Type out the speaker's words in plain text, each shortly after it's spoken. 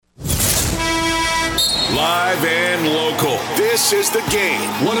Live and local. This is The Game.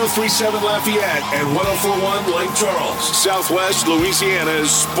 103.7 Lafayette and 104.1 Lake Charles. Southwest Louisiana's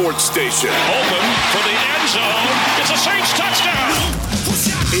sports station. Open for the end zone. It's a Saints touchdown.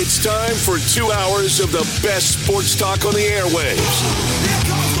 It's time for 2 hours of the best sports talk on the airwaves.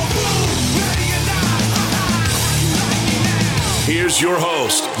 Here's your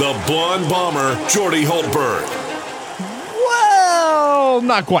host, the Blonde Bomber, Jordy Holtberg. Well,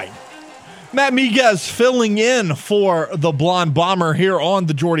 not quite. Matt Miguez filling in for the Blonde Bomber here on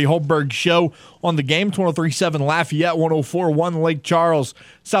the Jordy Holtberg Show on The Game. 103.7 Lafayette, 104.1 Lake Charles,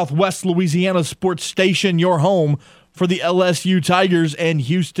 Southwest Louisiana sports station, your home for the LSU Tigers and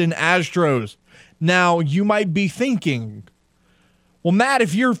Houston Astros. Now, you might be thinking, well, Matt,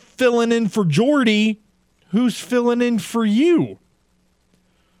 if you're filling in for Jordy, who's filling in for you?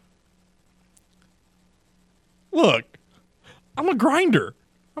 Look, I'm a grinder.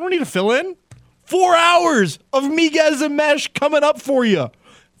 I don't need to fill in. 4 hours of Miguez and Mesh coming up for you.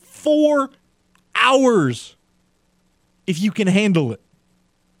 4 hours. If you can handle it.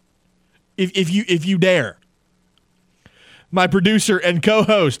 If you dare. My producer and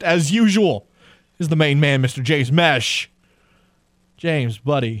co-host, as usual, is the main man, Mr. James Mesh. James,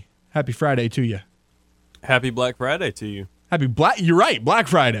 buddy, happy Friday to you. Happy Black Friday to you. You're right, Black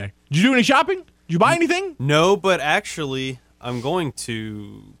Friday. Did you do any shopping? Did you buy anything? No, but actually, I'm going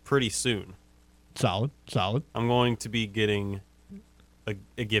to pretty soon. Solid. I'm going to be getting a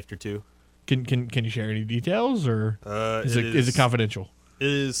gift or two. Can you share any details, or is it confidential? It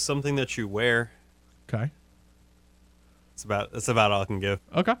is something that you wear. Okay. That's about all I can give.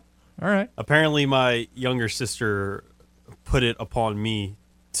 Okay. All right. Apparently, my younger sister put it upon me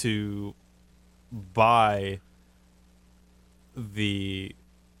to buy the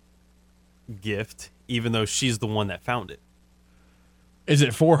gift, even though she's the one that found it. Is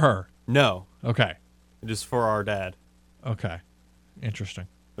it for her? No. Okay. Just for our dad. Okay. Interesting.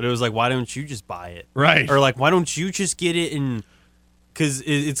 But it was like, why don't you just buy it? Right. Or like, why don't you just get it? And because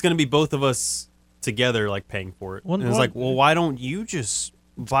it's going to be both of us together, like paying for it. And it was like, well, why don't you just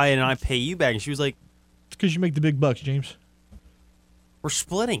buy it and I pay you back? And she was like, it's because you make the big bucks, James. We're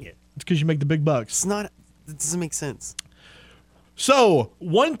splitting it. It's because you make the big bucks. It's not. It doesn't make sense. So,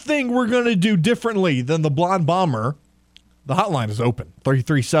 one thing we're going to do differently than the Blonde Bomber, the hotline is open.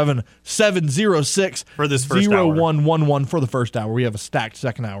 337-706 for this first 0111 for the first hour. We have a stacked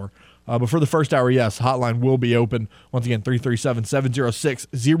second hour. But for the first hour, yes, hotline will be open. Once again,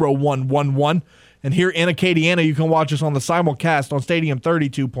 337-706-0111. And here in Acadiana, you can watch us on the simulcast on Stadium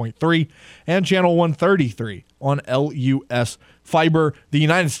 32.3 and Channel 133 on LUS Fiber. The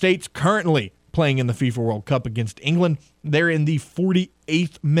United States currently playing in the FIFA World Cup against England. They're in the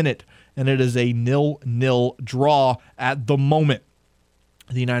 48th minute, and it is a 0-0 draw at the moment.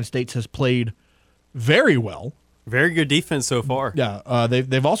 The United States has played very well. Very good defense so far. Yeah,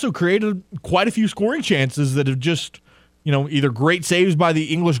 they've also created quite a few scoring chances that have just, either great saves by the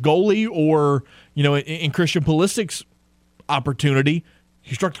English goalie or, in Christian Pulisic's opportunity,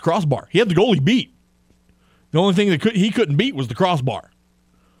 he struck the crossbar. He had the goalie beat. The only thing that he couldn't beat was the crossbar.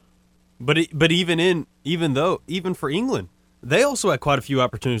 But even for England, they also had quite a few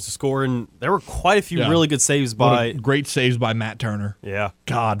opportunities to score, and there were quite a few really good saves by great saves by Matt Turner. Yeah,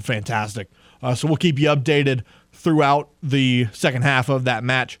 God, fantastic. So we'll keep you updated throughout the second half of that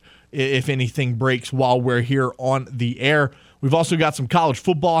match if anything breaks while we're here on the air. We've also got some college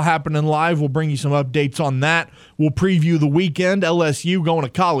football happening live. We'll bring you some updates on that. We'll preview the weekend. LSU going to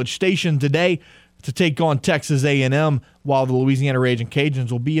College Station today to take on Texas A&M, while the Louisiana Raging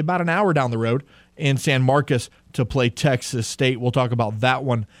Cajuns will be about an hour down the road in San Marcos to play Texas State. We'll talk about that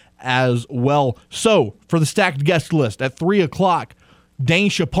one as well. So, for the stacked guest list, at 3 o'clock, Dane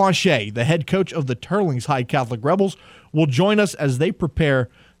Chaponche, the head coach of the Turlings High Catholic Rebels, will join us as they prepare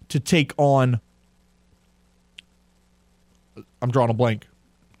to take on... I'm drawing a blank.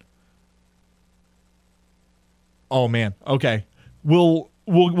 Oh, man. Okay. We'll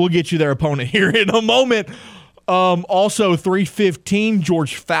get you their opponent here in a moment. Also, 3:15,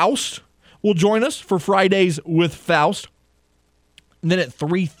 George Faust will join us for Fridays with Faust. And then at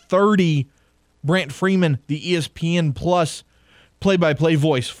 3:30, Brant Freeman, the ESPN Plus play-by-play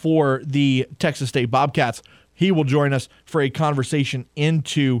voice for the Texas State Bobcats, he will join us for a conversation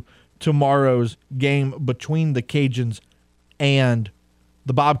into tomorrow's game between the Cajuns and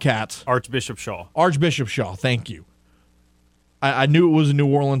the Bobcats. Archbishop Shaw, thank you. I knew it was a New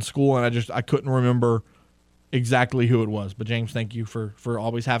Orleans school, and I couldn't remember exactly who it was. But James, thank you for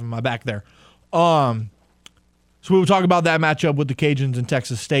always having my back there. So we will talk about that matchup with the Cajuns and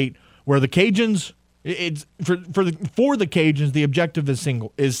Texas State, where the Cajuns, it's for the Cajuns, the objective is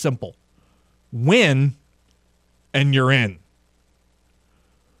simple: win and you're in.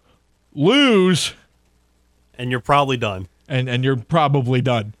 Lose, and you're probably done. And you're probably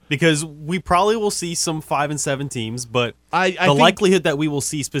done. Because we probably will see some 5-7 teams, but I the think, likelihood that we will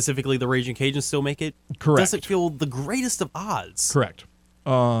see specifically the Raging Cajuns still make it doesn't feel the greatest of odds. Correct.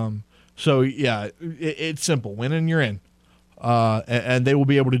 So, yeah, it's simple. Win and you're in. And they will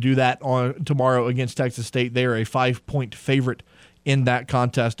be able to do that on tomorrow against Texas State. They are a 5-point favorite in that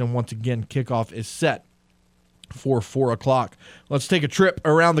contest. And once again, kickoff is set for 4 o'clock. Let's take a trip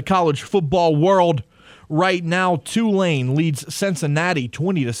around the college football world. Right now, Tulane leads Cincinnati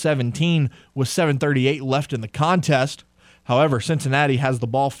 20-17 with 7:38 left in the contest. However, Cincinnati has the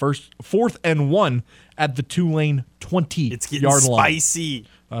ball fourth and 1 at the Tulane 20-yard line. It's getting spicy.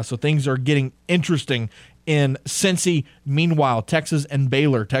 So things are getting interesting in Cincy. Meanwhile, Texas and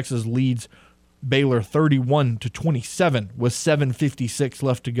Baylor. Texas leads Baylor 31-27 with 7:56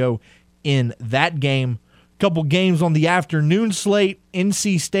 left to go in that game. Couple games on the afternoon slate.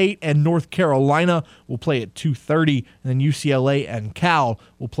 NC State and North Carolina will play at 2:30, and then UCLA and Cal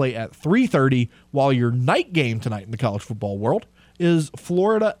will play at 3:30, while your night game tonight in the college football world is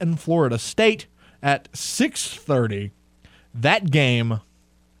Florida and Florida State at 6:30. That game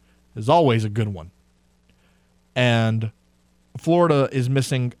is always a good one. And Florida is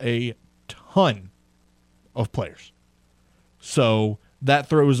missing a ton of players. So that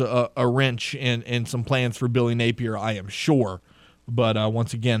throws a wrench in some plans for Billy Napier, I am sure. But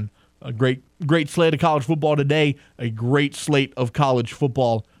once again, a great slate of college football today, a great slate of college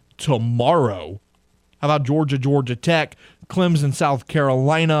football tomorrow. How about Georgia, Georgia Tech, Clemson, South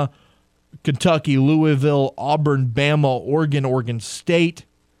Carolina, Kentucky, Louisville, Auburn, Bama, Oregon, Oregon State,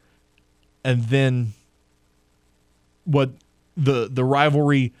 and then what the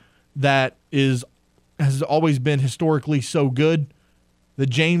rivalry that has always been historically so good. The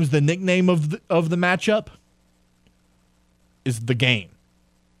James, the nickname of the matchup, is the game.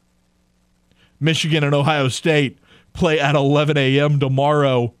 Michigan and Ohio State play at 11 a.m.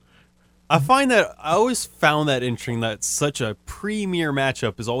 tomorrow. I always found that interesting that such a premier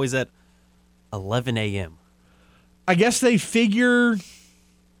matchup is always at 11 a.m. I guess they figure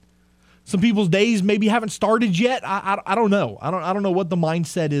some people's days maybe haven't started yet. I don't know. I don't know what the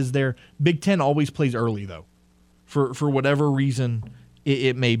mindset is there. Big Ten always plays early though, for whatever reason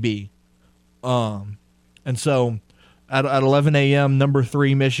it may be. And so at 11 a.m., number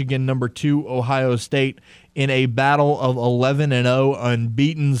 3 Michigan, number 2 Ohio State in a battle of 11-0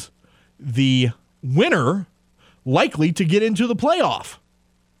 unbeatens. The winner likely to get into the playoff.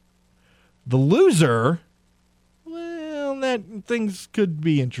 The loser, well, that things could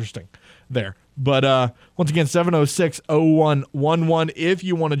be interesting there. But once again, 706-0111 if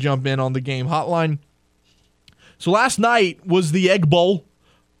you want to jump in on the game hotline. So last night was the Egg Bowl,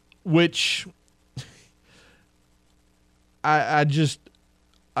 which I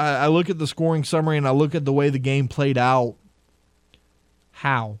look at the scoring summary and I look at the way the game played out.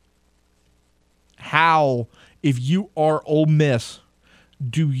 How, if you are Ole Miss,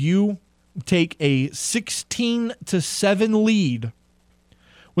 do you take a 16-7 lead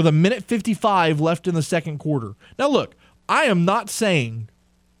with 1:55 left in the second quarter? Now look, I am not saying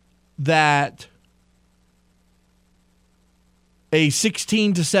that a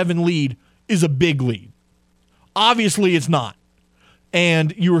 16-7 lead is a big lead. Obviously it's not.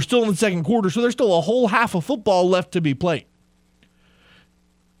 And you were still in the second quarter, so there's still a whole half of football left to be played.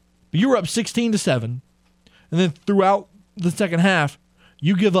 But you were up 16-7, and then throughout the second half,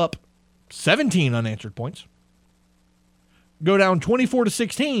 you give up 17 unanswered points, go down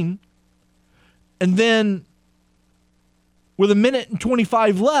 24-16, and then with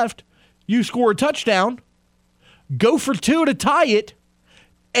 1:25 left, you score a touchdown, go for 2 to tie it,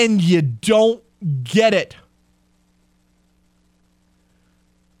 and you don't get it.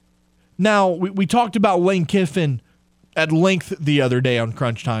 Now, we talked about Lane Kiffin at length the other day on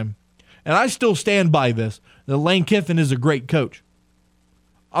Crunch Time, and I still stand by this, that Lane Kiffin is a great coach.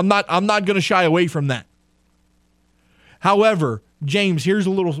 I'm not going to shy away from that. However, James, here's a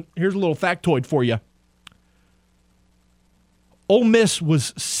little factoid for you. Ole Miss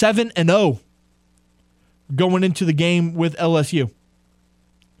was 7-0 going into the game with LSU.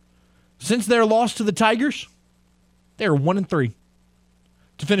 Since their loss to the Tigers, they're 1-3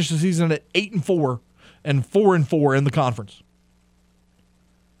 to finish the season at 8-4 and 4-4 in the conference.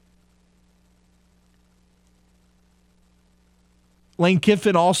 Lane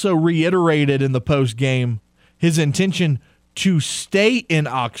Kiffin also reiterated in the post game his intention to stay in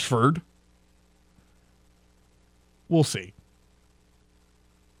Oxford. We'll see.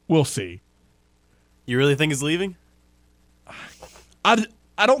 We'll see. You really think he's leaving? I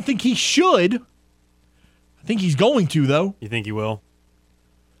don't think he should. I think he's going to, though. You think he will?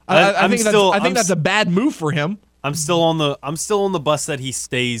 I think that's a bad move for him. I'm still on the bus that he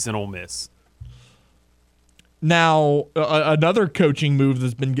stays in Ole Miss. Now, another coaching move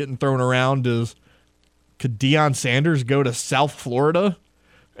that's been getting thrown around is, could Deion Sanders go to South Florida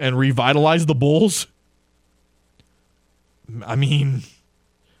and revitalize the Bulls? I mean,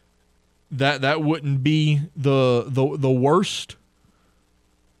 that wouldn't be the worst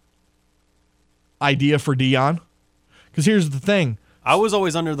idea for Deion. Because here's the thing. I was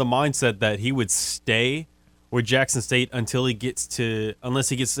always under the mindset that he would stay with Jackson State unless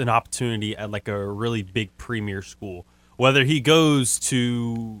he gets an opportunity at like a really big premier school. Whether he goes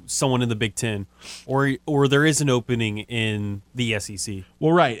to someone in the Big Ten or there is an opening in the SEC.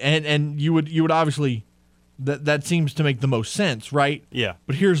 Well, right, and you would obviously that seems to make the most sense, right? Yeah.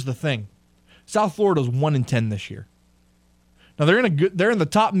 But here's the thing: South Florida's 1-10 this year. Now they're in the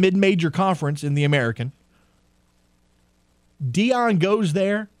top mid-major conference in the American. Deion goes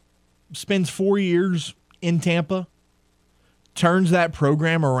there, spends 4 years in Tampa, turns that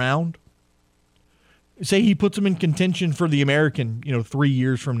program around. Say he puts them in contention for the American, 3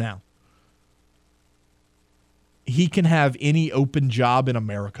 years from now. He can have any open job in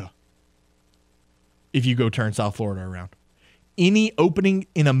America if you go turn South Florida around. Any opening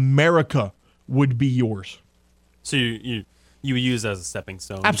in America would be yours. So you would use it as a stepping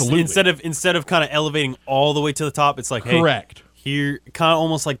stone. Absolutely. Instead of kind of elevating all the way to the top, it's like, correct. Hey, here, kind of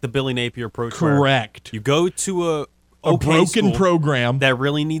almost like the Billy Napier approach. Correct. You go to a broken program that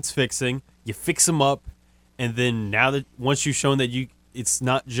really needs fixing. You fix them up, and then now that once you've shown that it's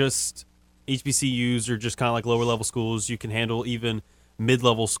not just HBCUs or just kind of like lower level schools, you can handle even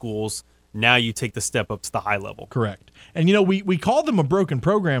mid-level schools. Now you take the step up to the high level. Correct. And we call them a broken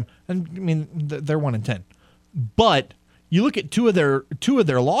program, and I mean they're 1-10, but you look at two of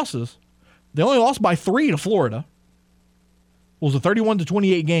their losses. They only lost by 3 to Florida. It was a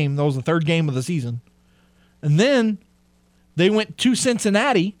 31-28 game. That was the third game of the season. And then they went to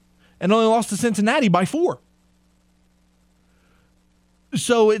Cincinnati and only lost to Cincinnati by 4.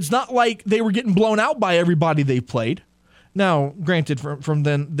 So it's not like they were getting blown out by everybody they played. Now, granted, from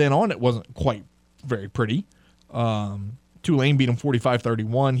then on, it wasn't quite very pretty. Tulane beat them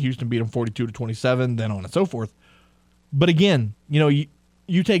 45-31. Houston beat them 42-27, then on and so forth. But again,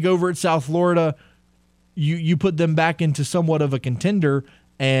 you take over at South Florida, you put them back into somewhat of a contender,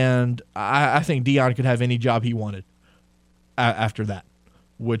 and I think Deion could have any job he wanted after that,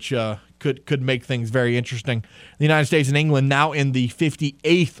 which could make things very interesting. The United States and England now in the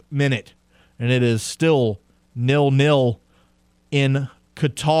 58th minute, and it is still 0-0 in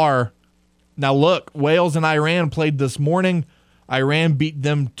Qatar. Now look, Wales and Iran played this morning. Iran beat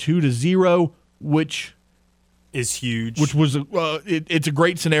them 2-0, which is huge. Which was it's a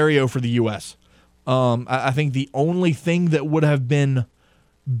great scenario for the U.S. I think the only thing that would have been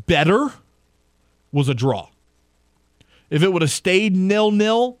better was a draw. If it would have stayed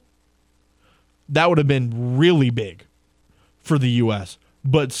 0-0, that would have been really big for the U.S.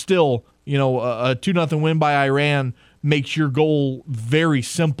 But still, a 2-0 win by Iran makes your goal very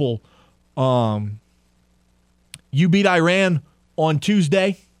simple. You beat Iran on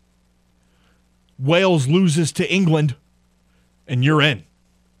Tuesday. Wales loses to England, and you're in.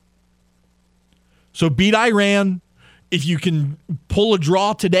 So beat Iran. If you can pull a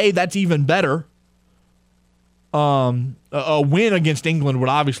draw today, that's even better. A win against England would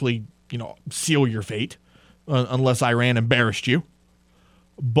obviously, seal your fate, unless Iran embarrassed you.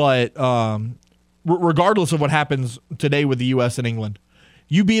 But regardless of what happens today with the U.S. and England,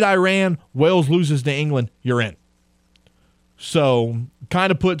 you beat Iran, Wales loses to England, you're in. So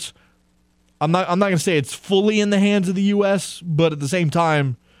kind of puts. I'm not going to say it's fully in the hands of the U.S., but at the same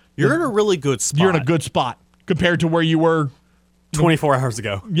time, you're in a really good spot. You're in a good spot compared to where you were 24 hours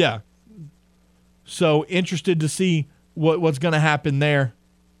ago. Yeah. So interested to see what's going to happen there.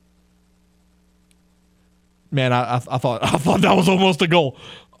 Man, I thought that was almost a goal.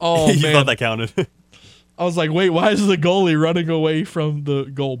 Oh, you man. thought that counted. I was like, wait, why is the goalie running away from the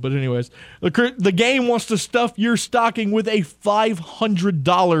goal? But anyways, the game wants to stuff your stocking with a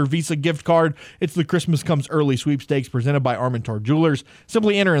 $500 Visa gift card. It's the Christmas Comes Early sweepstakes presented by Armentar Jewelers.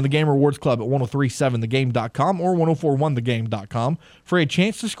 Simply enter in the Game Rewards Club at 1037thegame.com or 1041thegame.com for a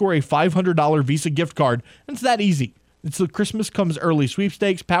chance to score a $500 Visa gift card. And it's that easy. It's the Christmas Comes Early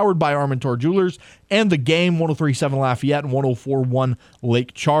sweepstakes powered by Armentar Jewelers and the Game, 1037 Lafayette and 1041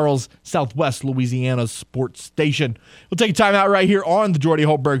 Lake Charles, Southwest Louisiana's sports station. We'll take a time out right here on the Jordy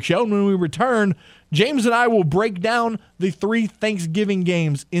Holtberg Show. And when we return, James and I will break down the 3 Thanksgiving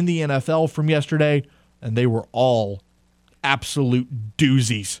games in the NFL from yesterday, and they were all absolute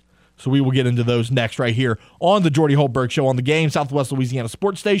doozies. So we will get into those next right here on the Jordy Holtberg Show on the Game, Southwest Louisiana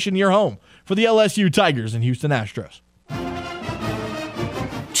Sports Station, your home for the LSU Tigers and Houston Astros.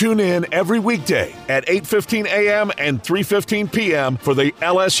 Tune in every weekday at 8:15 a.m. and 3:15 p.m. for the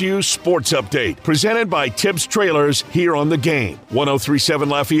LSU Sports Update, presented by Tibbs Trailers here on the Game. 103.7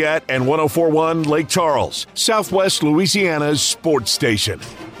 Lafayette and 104.1 Lake Charles, Southwest Louisiana's sports station.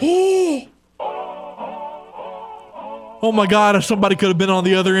 Oh my God, if somebody could have been on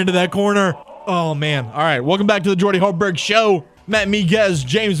the other end of that corner. Oh man. All right, welcome back to the Jordy Holtberg Show. Matt Miguez,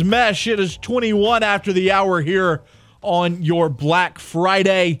 James Mesh. It is 21 after the hour here on your Black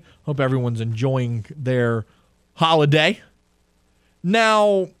Friday. Hope everyone's enjoying their holiday.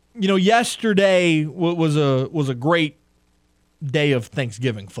 Now, yesterday was a great day of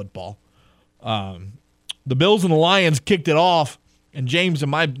Thanksgiving football. The Bills and the Lions kicked it off, and James, that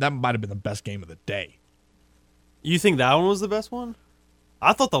might have been the best game of the day. You think that one was the best one?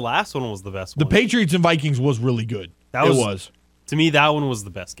 I thought the last one was the best The one. Patriots and Vikings was really good. It was. To me, that one was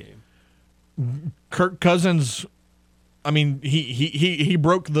the best game. Kirk Cousins, I mean, he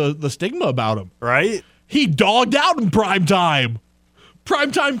broke the stigma about him. Right? He dogged out in primetime.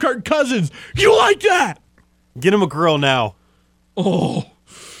 Primetime Kirk Cousins. You like that? Get him a grill now. Oh.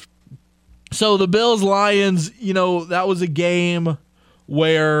 So the Bills-Lions, that was a game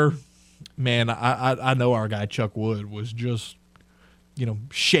where, man, I know our guy Chuck Wood was just,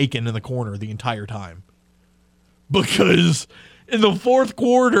 shaking in the corner the entire time. Because in the fourth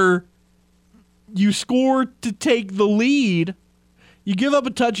quarter, you score to take the lead, you give up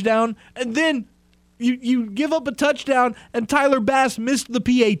a touchdown, and then you give up a touchdown, and Tyler Bass missed the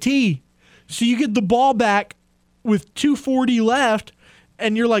PAT. So you get the ball back with 2:40 left,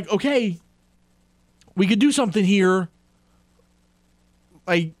 and you're like, okay, we could do something here.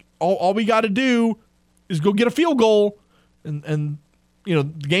 Like, all we got to do is go get a field goal, and the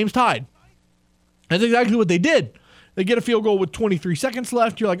game's tied. That's exactly what they did. They get a field goal with 23 seconds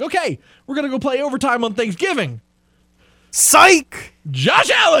left. You're like, okay, we're going to go play overtime on Thanksgiving. Psych! Josh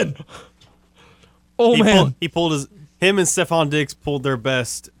Allen! Oh, man. Him and Stephon Diggs pulled their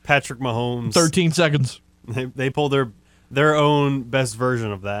best Patrick Mahomes. 13 seconds. They pulled their own best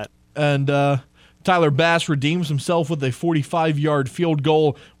version of that. And Tyler Bass redeems himself with a 45-yard field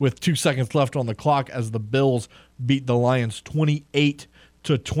goal with 2 seconds left on the clock as the Bills beat the Lions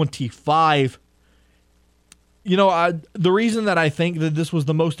 28-25. The reason that I think that this was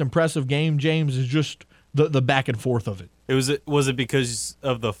the most impressive game, James, is just the back and forth of it. Was it because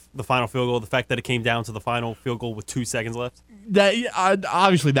of the final field goal, the fact that it came down to the final field goal with 2 seconds left? That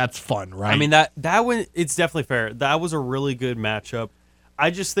obviously that's fun, right? I mean that one, it's definitely fair. That was a really good matchup.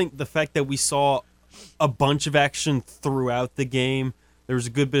 I just think the fact that we saw a bunch of action throughout the game, there was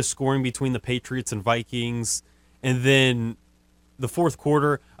a good bit of scoring between the Patriots and Vikings, and then the fourth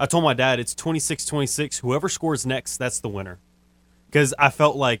quarter, I told my dad it's 26-26. Whoever scores next, that's the winner. Because I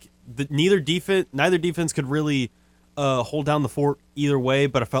felt like neither defense could really hold down the fort either way,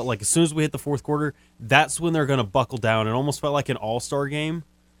 but I felt like as soon as we hit the fourth quarter, that's when they're going to buckle down. It almost felt like an all-star game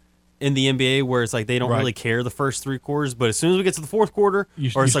in the NBA where it's like they don't really care the first three quarters, but as soon as we get to the fourth quarter,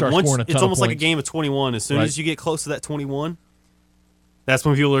 it's almost like a game of 21. As soon as you get close to that 21, that's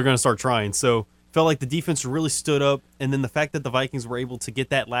when people are going to start trying. So felt like the defense really stood up, and then the fact that the Vikings were able to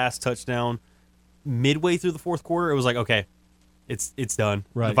get that last touchdown midway through the fourth quarter, it was like, okay, it's done.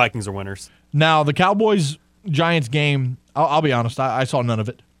 Right. The Vikings are winners. Now, the Cowboys-Giants game, I'll be honest, I saw none of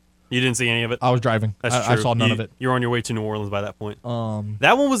it. You didn't see any of it? I was driving. I saw none of it. You were on your way to New Orleans by that point.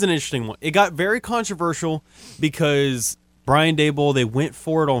 That one was an interesting one. It got very controversial because Brian Daboll, they went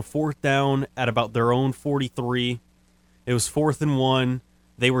for it on fourth down at about their own 43. It was 4th and 1.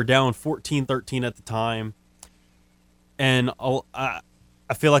 They were down 14-13 at the time. And I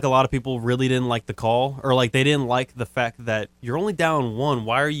feel like a lot of people really didn't like the call, or like they didn't like the fact that you're only down 1.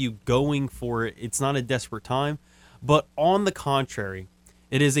 Why are you going for it? It's not a desperate time. But on the contrary,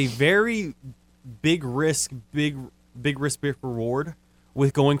 it is a very big risk, big reward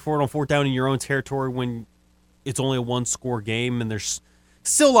with going for it on fourth down in your own territory when it's only a one-score game and there's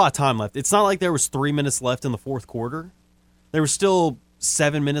still a lot of time left. It's not like there was 3 minutes left in the fourth quarter. There was still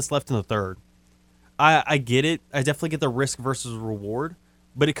 7 minutes left in the third. I get it. I definitely get the risk versus reward,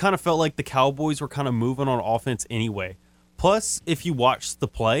 but it kind of felt like the Cowboys were kind of moving on offense anyway. Plus, if you watched the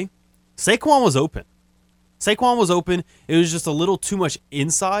play, Saquon was open. It was just a little too much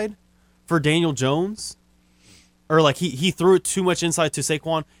inside for Daniel Jones. Or like he threw it too much inside to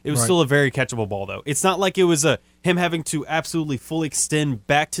Saquon. It was still a very catchable ball, though. It's not like it was him having to absolutely fully extend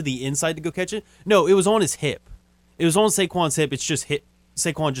back to the inside to go catch it. No, it was on his hip. It was on Saquon's hip. It's just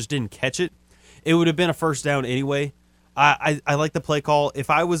Saquon just didn't catch it. It would have been a first down anyway. I like the play call. If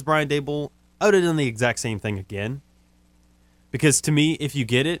I was Brian Daboll, I would have done the exact same thing again. Because to me, if you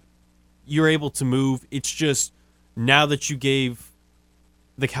get it, you're able to move. It's just now that you gave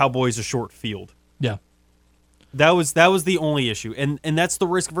the Cowboys a short field. Yeah. That was the only issue. And that's the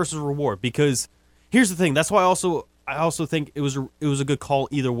risk versus reward. Because here's the thing. That's why I also think it was a good call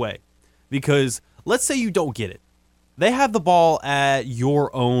either way. Because let's say you don't get it. They have the ball at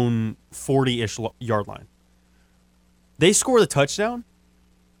your own 40-ish yard line. They score the touchdown.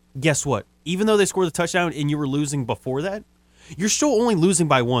 Guess what? Even though they scored the touchdown and you were losing before that, you're still only losing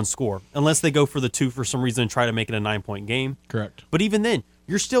by one score unless they go for the 2 for some reason and try to make it a 9-point game. Correct. But even then,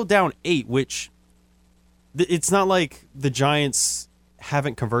 you're still down 8, which it's not like the Giants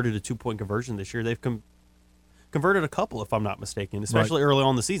haven't converted a 2-point conversion this year. They've converted a couple, if I'm not mistaken, especially early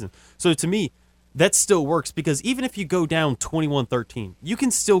on in the season. So to me, that still works because even if you go down 21-13, you can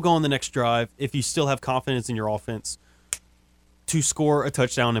still go on the next drive if you still have confidence in your offense to score a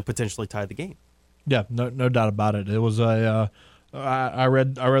touchdown and potentially tie the game. Yeah, no doubt about it. It was I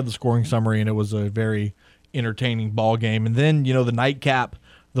read the scoring summary and it was a very entertaining ball game. And then, the nightcap,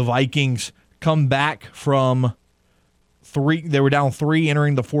 the Vikings come back from 3. They were down 3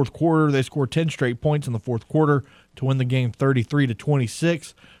 entering the fourth quarter. They scored 10 straight points in the fourth quarter to win the game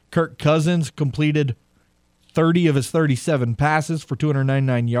 33-26. Kirk Cousins completed 30 of his 37 passes for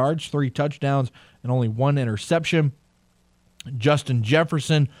 299 yards, 3 touchdowns, and only 1 interception. Justin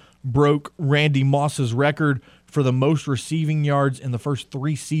Jefferson broke Randy Moss's record for the most receiving yards in the first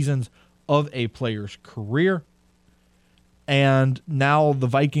 3 seasons of a player's career. And now the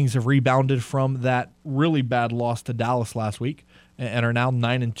Vikings have rebounded from that really bad loss to Dallas last week and are now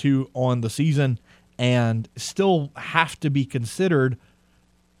 9-2 on the season and still have to be considered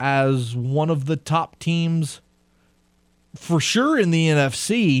as one of the top teams for sure in the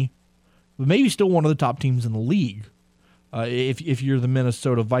NFC, but maybe still one of the top teams in the league. If you're the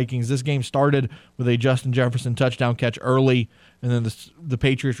Minnesota Vikings. This game started with a Justin Jefferson touchdown catch early, and then the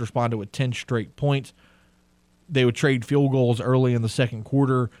Patriots responded with 10 straight points. They would trade field goals early in the second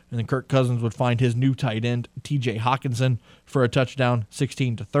quarter, and then Kirk Cousins would find his new tight end, T.J. Hockenson, for a touchdown,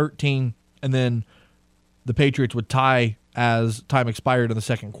 16-13. And then the Patriots would tie as time expired in the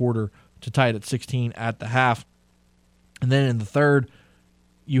second quarter to tie it at 16 at the half. And then in the third,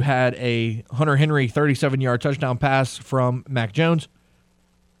 you had a Hunter Henry 37-yard touchdown pass from Mac Jones.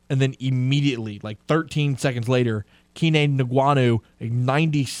 And then immediately, like 13 seconds later, Kene Nwangwu, a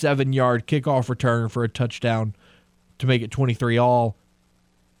 97-yard kickoff return for a touchdown to make it 23-all.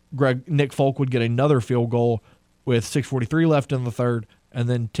 Nick Folk would get another field goal with 6:43 left in the third, and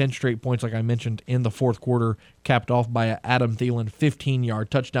then 10 straight points, like I mentioned, in the fourth quarter, capped off by an Adam Thielen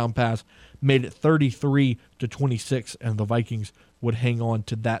 15-yard touchdown pass, made it 33-26, and the Vikings would hang on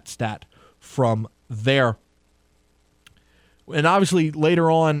to that stat from there. And obviously, later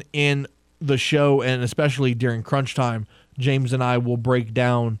on in the show, and especially during crunch time, James and I will break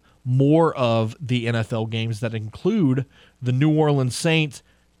down more of the NFL games that include the New Orleans Saints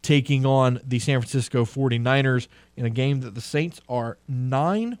taking on the San Francisco 49ers in a game that the Saints are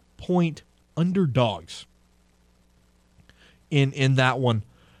 9-point underdogs in that one.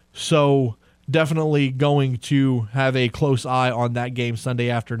 So definitely going to have a close eye on that game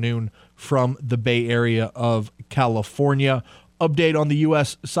Sunday afternoon from the Bay Area of California. Update on the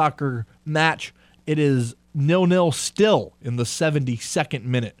U.S. soccer match. It is 0-0 still in the 72nd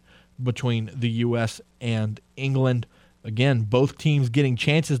minute between the U.S. and England. Again, both teams getting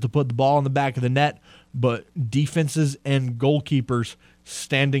chances to put the ball in the back of the net, but defenses and goalkeepers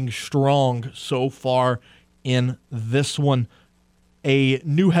standing strong so far in this one. A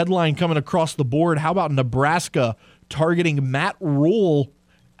new headline coming across the board. How about Nebraska targeting Matt Rule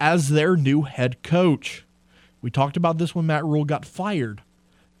as their new head coach? We talked about this when Matt Rule got fired.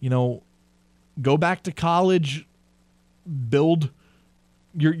 Go back to college, build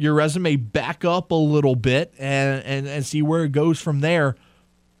your resume back up a little bit and see where it goes from there.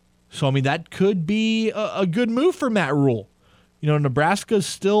 So, that could be a good move for Matt Rule. Nebraska's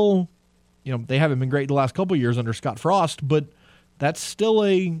still, they haven't been great the last couple of years under Scott Frost, but that's still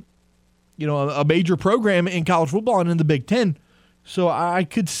a major program in college football and in the Big Ten. So I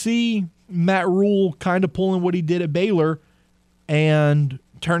could see Matt Rule kind of pulling what he did at Baylor and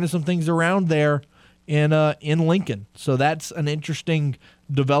turning some things around there in Lincoln. So that's an interesting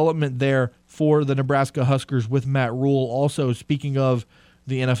development there for the Nebraska Huskers with Matt Rule. Also, speaking of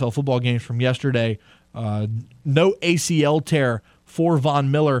the NFL football games from yesterday, no ACL tear for Von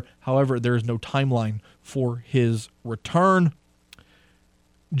Miller. However, there is no timeline for his return.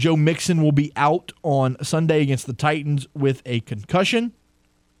 Joe Mixon will be out on Sunday against the Titans with a concussion,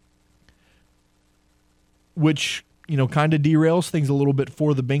 which, kind of derails things a little bit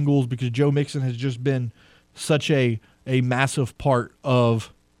for the Bengals because Joe Mixon has just been such a massive part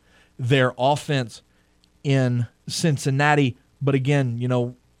of their offense in Cincinnati. But again,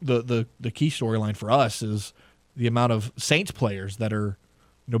 the key storyline for us is the amount of Saints players that are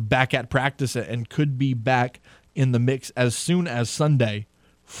back at practice and could be back in the mix as soon as Sunday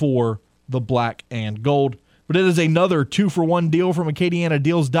for the black and gold. But it is another 2-for-1 deal from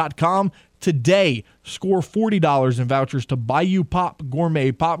AcadianaDeals.com. Today, score $40 in vouchers to Bayou Pop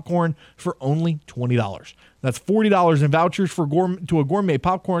Gourmet Popcorn for only $20. That's $40 in vouchers to a gourmet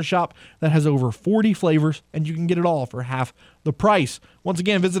popcorn shop that has over 40 flavors, and you can get it all for half the price. Once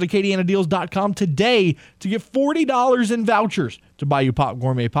again, visit AcadianaDeals.com today to get $40 in vouchers to Bayou Pop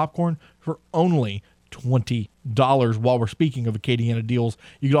Gourmet Popcorn for only $20. While we're speaking of Acadiana Deals,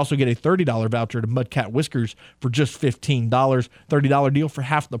 you could also get a $30 voucher to Mudcat Whiskers for just $15. $30 deal for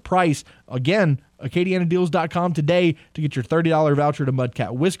half the price. Again, AcadianaDeals.com today to get your $30 voucher to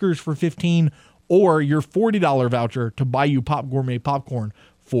Mudcat Whiskers for $15, or your $40 voucher to Bayou Pop Gourmet Popcorn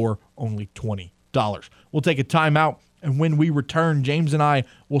for only $20. We'll take a timeout, and when we return, James and I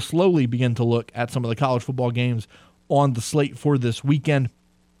will slowly begin to look at some of the college football games on the slate for this weekend.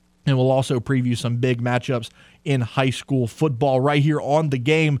 And we'll also preview some big matchups in high school football right here on The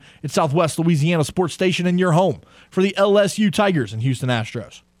Game. It's Southwest Louisiana Sports Station and your home for the LSU Tigers and Houston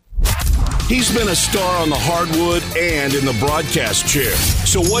Astros. He's been a star on the hardwood and in the broadcast chair.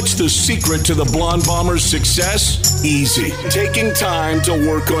 So what's the secret to the Blonde Bomber's success? Easy. Taking time to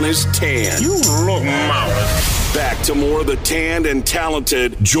work on his tan. You look marvelous. Back to more of the tanned and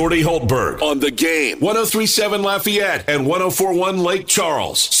talented Jordy Holtberg on The Game. 103.7 Lafayette and 104.1 Lake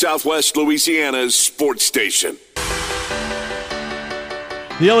Charles, Southwest Louisiana's sports station.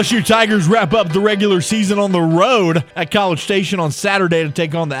 The LSU Tigers wrap up the regular season on the road at College Station on Saturday to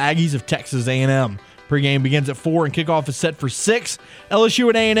take on the Aggies of Texas A&M. Pregame begins at 4 and kickoff is set for 6. LSU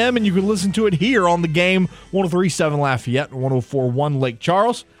at A&M, and you can listen to it here on The Game, 103.7 Lafayette and 104.1 Lake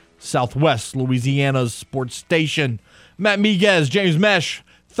Charles, Southwest Louisiana's sports station. Matt Miguez, James Mesh,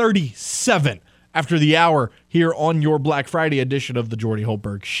 37 after the hour here on your Black Friday edition of the Jordy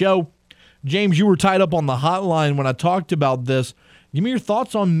Holtberg Show. James, you were tied up on the hotline when I talked about this. Give me your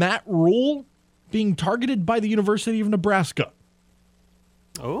thoughts on Matt Rule being targeted by the University of Nebraska.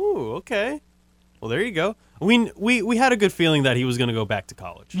 Oh, okay. Well, there you go. I mean, we had a good feeling that he was going to go back to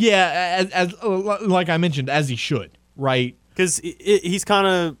college. Yeah, as like I mentioned, as he should, right? Because he's kind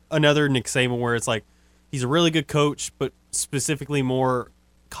of another Nick Saban where it's like he's a really good coach, but specifically more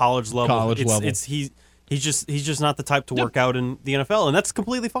college level. He's just not the type to work out in the NFL, and that's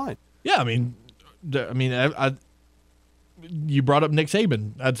completely fine. Yeah, I mean, you brought up Nick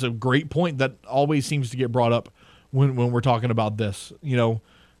Saban. That's a great point that always seems to get brought up when we're talking about this.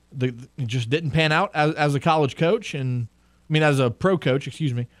 It just didn't pan out as a college coach, as a pro coach,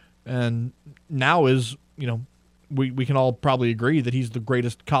 excuse me. And now is, we can all probably agree that he's the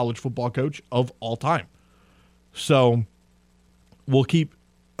greatest college football coach of all time. So we'll keep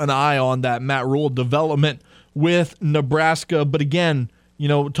an eye on that Matt Rule development with Nebraska. But again,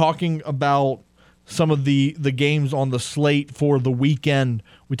 talking about some of the games on the slate for the weekend,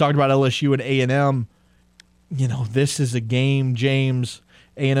 we talked about LSU and A&M. This is a game, James.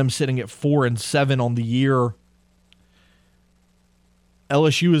 A&M sitting at 4-7 on the year.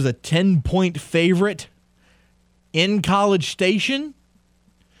 LSU is a 10-point favorite in College Station,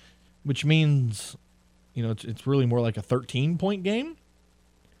 which means, it's really more like a 13-point game.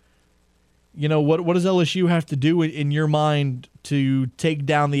 What does LSU have to do in your mind to take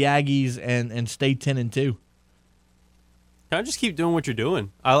down the Aggies and stay 10-2? Kind of just keep doing what you're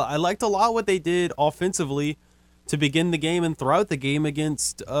doing. I liked a lot what they did offensively to begin the game and throughout the game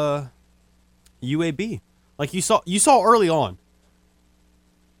against UAB. Like you saw early on,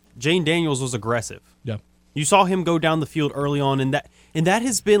 Jane Daniels was aggressive. Yeah. You saw him go down the field early on, and that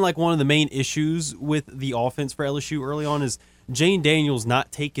has been like one of the main issues with the offense for LSU early on is Jane Daniels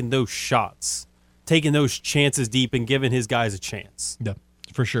not taking those shots, taking those chances deep and giving his guys a chance. Yeah,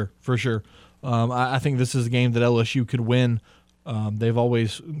 for sure. I think this is a game that LSU could win. They've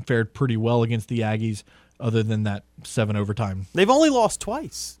always fared pretty well against the Aggies, other than that 7 overtime. They've only lost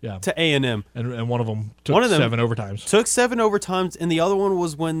twice to A&M. And one of them took 7 overtimes. Took 7 overtimes, and the other one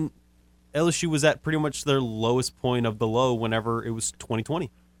was when LSU was at pretty much their lowest point of the low whenever it was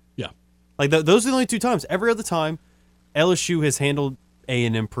 2020. Yeah. Like those are the only 2 times. Every other time, LSU has handled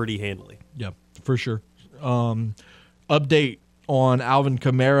A&M pretty handily. Yeah, for sure. Update on Alvin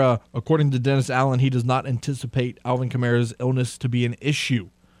Kamara. According to Dennis Allen, he does not anticipate Alvin Kamara's illness to be an issue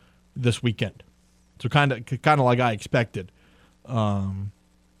this weekend. So kind of like I expected.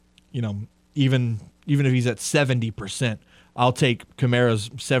 Even even if he's at 70%, I'll take Kamara's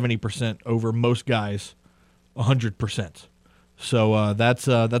 70% over most guys 100%. So that's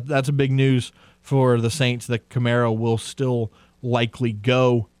a big news for the Saints that Kamara will still likely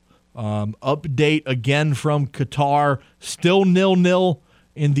go. Update again from Qatar, still 0-0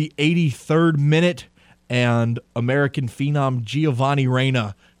 in the 83rd minute, and American phenom Giovanni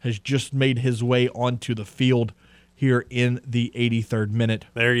Reyna has just made his way onto the field here in the 83rd minute.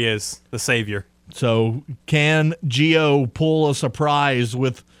 There he is, the savior. So can Gio pull a surprise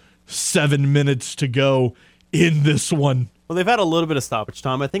with 7 minutes to go in this one? Well, they've had a little bit of stoppage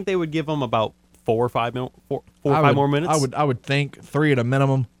time. I think they would give them about 4 or 5 more minutes. I would think 3 at a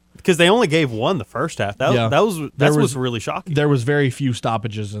minimum. Because they only gave 1 the first half. That's what's really shocking. There was very few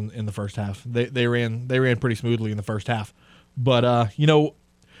stoppages in the first half. They ran pretty smoothly in the first half. But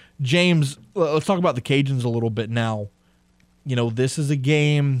James, let's talk about the Cajuns a little bit now. This is a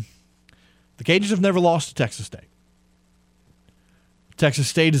game. The Cajuns have never lost to Texas State. Texas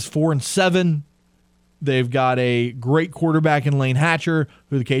State is 4-7. They've got a great quarterback in Lane Hatcher,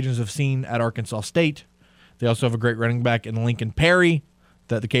 who the Cajuns have seen at Arkansas State. They also have a great running back in Lincoln Perry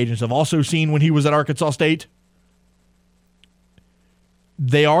that the Cajuns have also seen when he was at Arkansas State.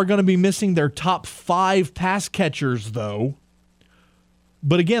 They are going to be missing their top 5 pass catchers, though.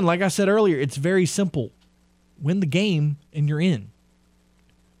 But again, like I said earlier, it's very simple. Win the game and you're in.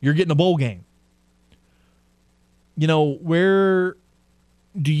 You're getting a bowl game. Where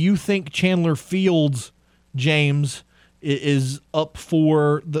do you think Chandler Fields, James, is up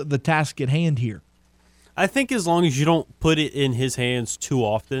for the task at hand here? I think as long as you don't put it in his hands too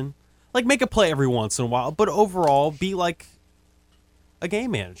often, like make a play every once in a while, but overall be like a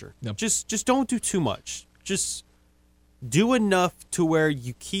game manager. Yep. Just don't do too much. Just do enough to where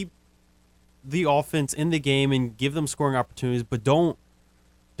you keep the offense in the game and give them scoring opportunities, but don't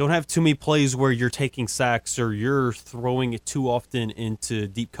have too many plays where you're taking sacks or you're throwing it too often into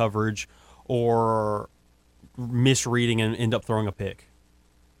deep coverage or misreading and end up throwing a pick.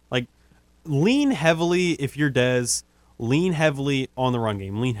 Like, lean heavily, if you're Dez, lean heavily on the run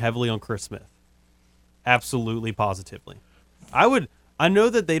game. Lean heavily on Chris Smith. Absolutely, positively. I know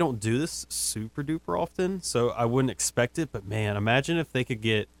that they don't do this super duper often, so I wouldn't expect it, but man, imagine if they could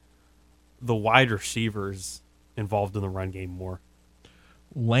get the wide receivers involved in the run game more.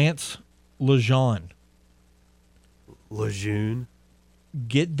 Lance Lejeune.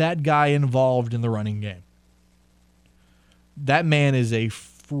 Get that guy involved in the running game. That man is a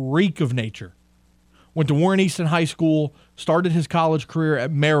freak of nature. Went to Warren Easton High School, started his college career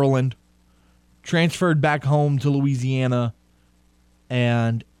at Maryland, transferred back home to Louisiana,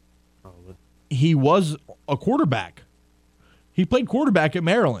 and he was a quarterback. He played quarterback at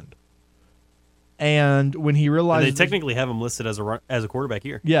Maryland. And when he realized, and they technically have him listed as a quarterback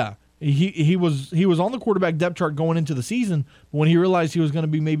here. Yeah, he was on the quarterback depth chart going into the season. But when he realized he was going to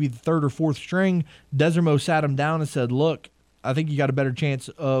be maybe the 3rd or 4th string, Desormeaux sat him down and said, "Look, I think you got a better chance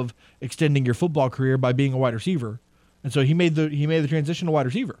of extending your football career by being a wide receiver." And so he made the transition to wide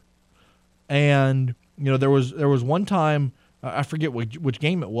receiver. And there was one time, I forget which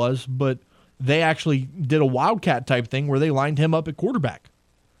game it was, but they actually did a wildcat type thing where they lined him up at quarterback.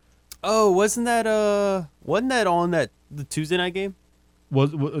 Oh, wasn't that on the Tuesday night game?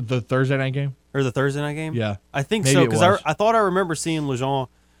 Was the Thursday night game? Or the Thursday night game? Yeah. I think Maybe so, because it I thought I remember seeing Lejeune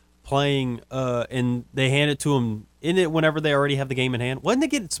playing, and they hand it to him in it whenever they already have the game in hand. Wasn't it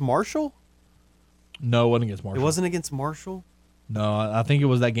against Marshall? No, it wasn't against Marshall. It wasn't against Marshall? No, I think it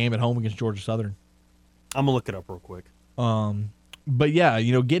was that game at home against Georgia Southern. I'm going to look it up real quick. But yeah,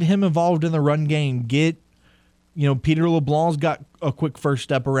 get him involved in the run game. Get, Peter LeBlanc's got a quick first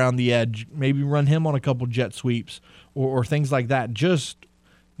step around the edge. Maybe run him on a couple jet sweeps or things like that. Just,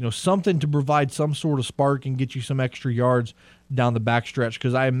 something to provide some sort of spark and get you some extra yards down the backstretch.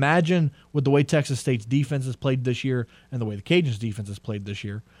 Because I imagine with the way Texas State's defense has played this year and the way the Cajuns' defense has played this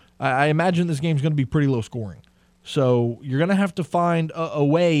year, I imagine this game's going to be pretty low scoring. So you're going to have to find a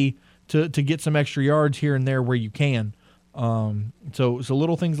way to get some extra yards here and there where you can. So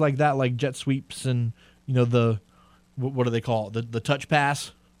little things like that, like jet sweeps and the what do they call it? The touch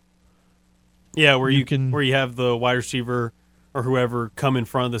pass. Yeah, where you have the wide receiver or whoever come in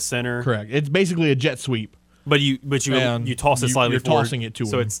front of the center. Correct. It's basically a jet sweep. But you toss it slightly forward. You're tossing it to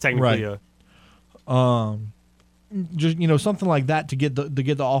so him. it's technically right. Just something like that to get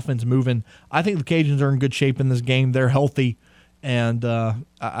the offense moving. I think the Cajuns are in good shape in this game. They're healthy, and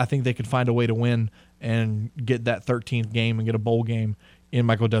I think they could find a way to win and get that 13th game and get a bowl game in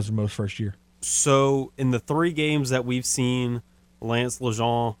Michael Desormeaux's first year. So in the 3 games that we've seen Lance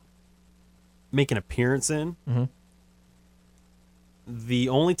Lejeune make an appearance in, The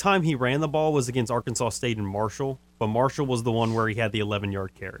only time he ran the ball was against Arkansas State and Marshall, but Marshall was the one where he had the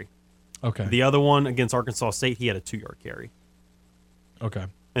 11-yard carry. Okay. The other one against Arkansas State, he had a 2-yard carry. Okay.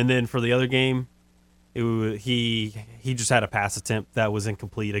 And then for the other game, he just had a pass attempt that was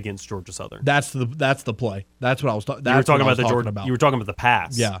incomplete against Georgia Southern. That's the play. That's what I was talking. You were talking about about. You were talking about the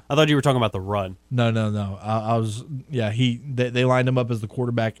pass. Yeah. I thought you were talking about the run. No. I was. Yeah. They lined him up as the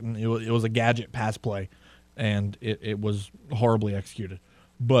quarterback, and it was a gadget pass play, and it was horribly executed.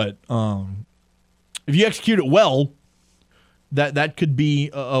 But if you execute it well, that could be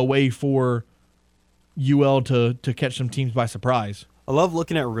a way for UL to catch some teams by surprise. I love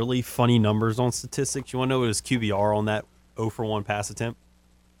looking at really funny numbers on statistics. You want to know what his QBR on that 0-for-1 pass attempt?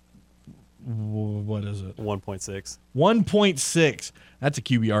 What is it? 1.6. 1.6. That's a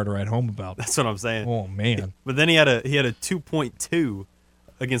QBR to write home about. That's what I'm saying. Oh man! But then he had a 2.2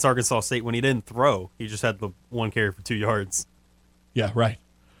 against Arkansas State when he didn't throw. He just had the one carry for 2 yards. Yeah, right.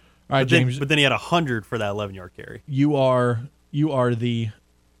 All right, But then, James. but then he had 100 for that 11-yard carry. You are the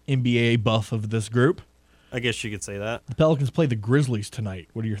NBA buff of this group. I guess you could say that. The Pelicans play the Grizzlies tonight.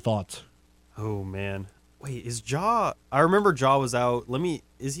 What are your thoughts? Oh man, wait, is Ja? I remember Ja was out.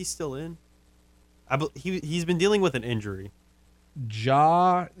 Is he still in? He's been dealing with an injury.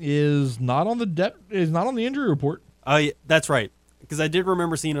 Ja is not on the injury report. Oh, yeah, that's right. Because I did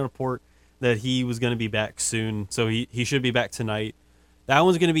remember seeing a report that he was going to be back soon, so he should be back tonight. That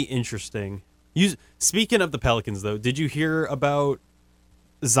one's going to be interesting. Speaking of the Pelicans, though, did you hear about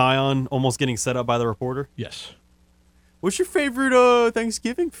Zion almost getting set up by the reporter? Yes. What's your favorite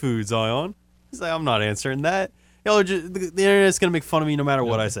Thanksgiving food, Zion? He's like, I'm not answering that. The internet's going to make fun of me no matter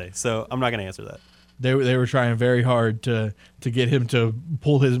what I say, so I'm not going to answer that. They were trying very hard to get him to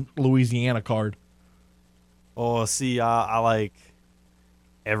pull his Louisiana card. Oh, see, I like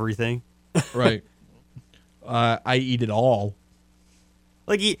everything. Right. I eat it all.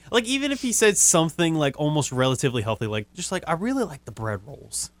 Like even if he said something like almost relatively healthy, just I really like the bread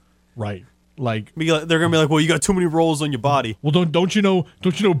rolls. Right. Like They're gonna be like, well, you got too many rolls on your body. Well, don't you know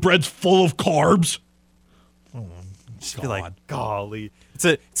bread's full of carbs? Oh, Just be like, golly,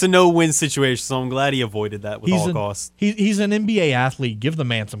 it's a no-win situation. So I'm glad he avoided that with all costs. He's an NBA athlete. Give the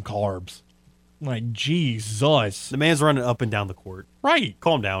man some carbs. Like Jesus. The man's running up and down the court. Right.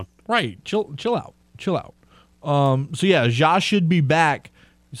 Calm down. Right. Chill out. So yeah, Ja should be back.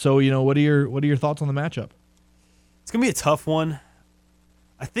 So, what are your thoughts on the matchup? It's gonna be a tough one.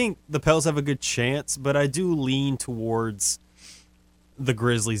 I think the Pels have a good chance, but I do lean towards the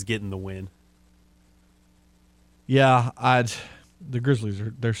Grizzlies getting the win. Yeah, the Grizzlies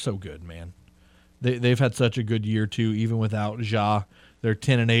they're so good, man. They've had such a good year too, even without Ja. They're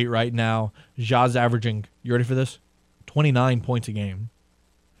 10-8 right now. Ja's averaging, you ready for this? 29 points a game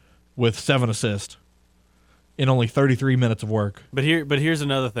with 7 assists in only 33 minutes of work. But here's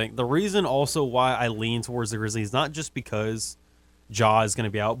another thing. The reason also why I lean towards the Grizzlies, not just because Ja is going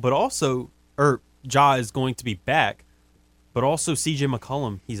to be out, but also Ja is going to be back, but also CJ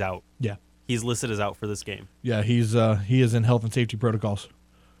McCollum, he's out. Yeah. He's listed as out for this game. Yeah, he is in health and safety protocols.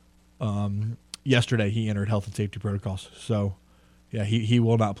 Yesterday he entered health and safety protocols. So, yeah, he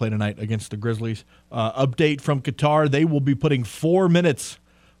will not play tonight against the Grizzlies. Update from Qatar, they will be putting 4 minutes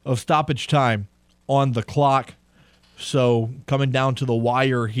of stoppage time on the clock. So, coming down to the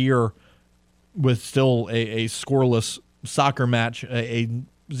wire here with still a scoreless soccer match, a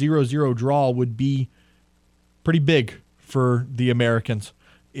 0-0 draw would be pretty big for the Americans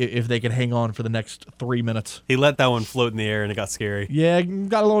if they can hang on for the next 3 minutes. He let that one float in the air and it got scary. Yeah,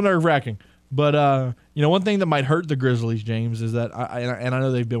 got a little nerve-wracking. But, one thing that might hurt the Grizzlies, James, is that, I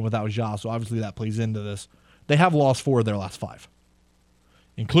know they've been without Ja, so obviously that plays into this. They have lost 4 of their last 5,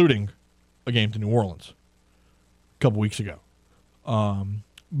 including a game to New Orleans a couple weeks ago.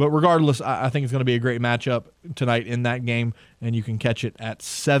 But regardless, I think it's going to be a great matchup tonight in that game, and you can catch it at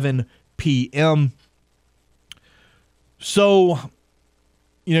 7 p.m. So,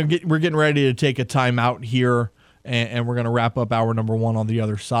 we're getting ready to take a timeout here, and we're going to wrap up hour number 1 on the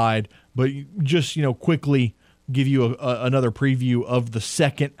other side. But just, quickly give you another preview of the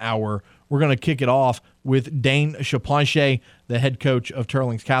second hour. We're going to kick it off with Dane Chapanche, the head coach of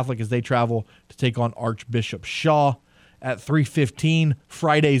Teurlings Catholic, as they travel to take on Archbishop Shaw. At 3:15,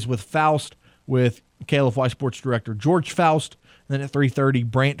 Fridays with Faust with KLFY Sports Director George Faust. And then at 3:30,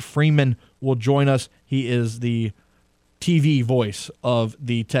 Brant Freeman will join us. He is the TV voice of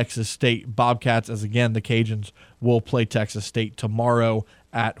the Texas State Bobcats, as again, the Cajuns will play Texas State tomorrow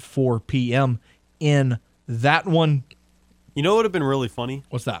at 4 p.m. in that one. You know what would have been really funny?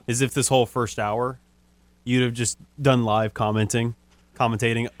 What's that? Is if this whole first hour, you'd have just done live commentating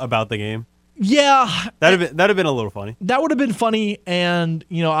about the game. Yeah. That'd have been a little funny. That would have been funny, and,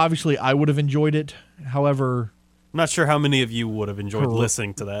 obviously I would have enjoyed it. However, I'm not sure how many of you would have enjoyed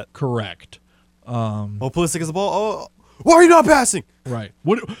listening to that. correct. Pulisic is the ball. Oh, why are you not passing? Right.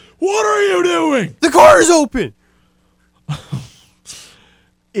 What are you doing? The car is open.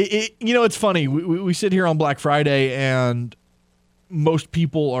 It's funny. We sit here on Black Friday, and most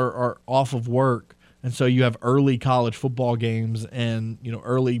people are off of work, and so you have early college football games and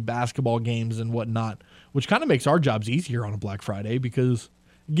early basketball games and whatnot, which kind of makes our jobs easier on a Black Friday because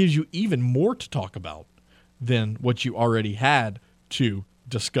it gives you even more to talk about than what you already had to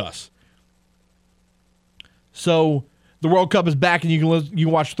discuss. So the World Cup is back, and you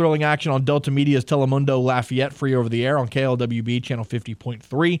can watch thrilling action on Delta Media's Telemundo Lafayette free over the air on KLWB channel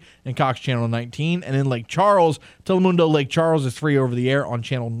 50.3 and Cox channel 19. And in Lake Charles, Telemundo Lake Charles is free over the air on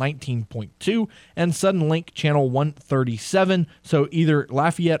channel 19.2 and Suddenlink channel 137. So either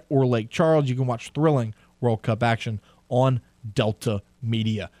Lafayette or Lake Charles, you can watch thrilling World Cup action on Delta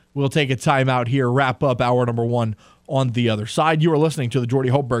Media. We'll take a timeout here, wrap up hour number 1 on the other side. You are listening to the Jordy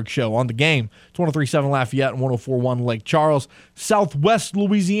Holtberg Show on The Game. It's 103.7 Lafayette and 104.1 Lake Charles, Southwest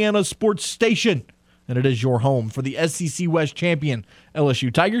Louisiana sports station. And it is your home for the SEC West champion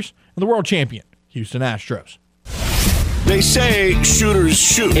LSU Tigers and the world champion Houston Astros. They say shooters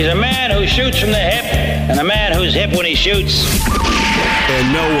shoot. He's a man who shoots from the hip and a man who's hip when he shoots.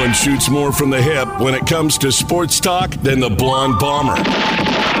 And no one shoots more from the hip when it comes to sports talk than the Blonde Bomber.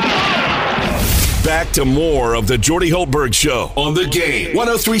 Back to more of the Jordy Holtberg Show on The Game.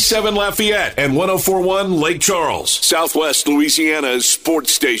 103.7 Lafayette and 104.1 Lake Charles, Southwest Louisiana's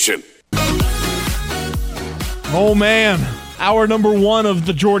sports station. Oh, man. Hour number 1 of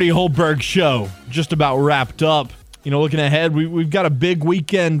the Jordy Holtberg Show just about wrapped up. Looking ahead, we've got a big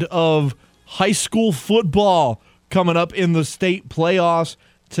weekend of high school football coming up in the state playoffs.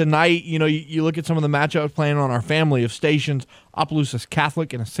 Tonight, you look at some of the matchups playing on our family of stations. Opelousas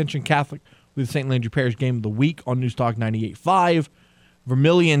Catholic and Ascension Catholic with St. Landry Parish Game of the Week on Newstalk 98.5.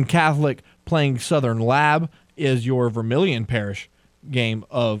 Vermilion Catholic playing Southern Lab is your Vermilion Parish Game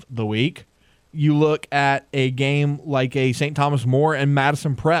of the Week. You look at a game like a St. Thomas More and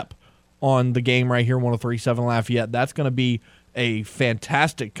Madison Prep on the Game right here, 103.7 Lafayette. That's going to be a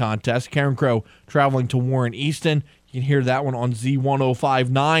fantastic contest. Karen Crow traveling to Warren Easton. You can hear that one on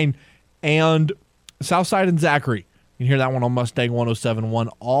Z1059. And Southside and Zachary. You can hear that one on Mustang 107.1.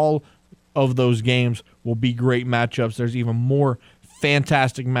 All of those games will be great matchups. There's even more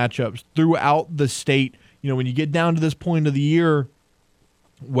fantastic matchups throughout the state. When you get down to this point of the year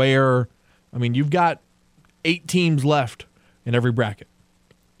where, you've got 8 teams left in every bracket.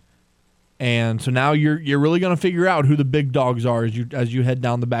 And so now you're really going to figure out who the big dogs are as you head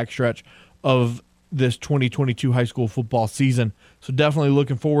down the backstretch of this 2022 high school football season. So definitely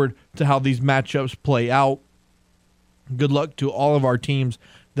looking forward to how these matchups play out. Good luck to all of our teams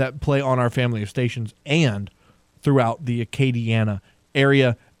that play on our family of stations and throughout the Acadiana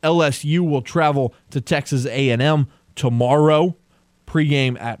area. LSU will travel to Texas A&M tomorrow.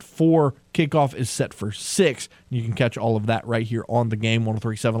 Pregame at 4. Kickoff is set for 6. You can catch all of that right here on The Game.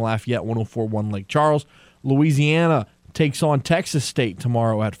 103.7 Lafayette, 104.1 Lake Charles. Louisiana takes on Texas State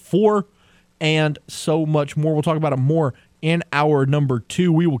tomorrow at 4. And so much more. We'll talk about it more in hour number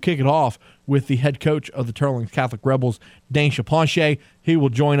 2. We will kick it off with the head coach of the Turlings Catholic Rebels, Dane Chaponche. He will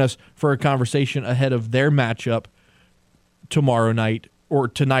join us for a conversation ahead of their matchup tonight,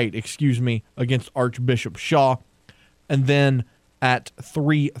 against Archbishop Shaw. And then at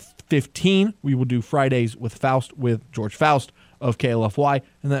 3:15, we will do Fridays with Faust with George Faust of KLFY.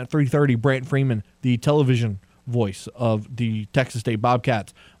 And then at 3:30, Brant Freeman, the television voice of the Texas State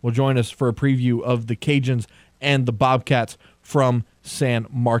Bobcats, will join us for a preview of the Cajuns and the Bobcats from San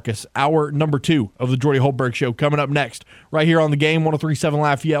Marcos. Hour number 2 of the Jordy Holtberg Show coming up next, right here on The Game. 103.7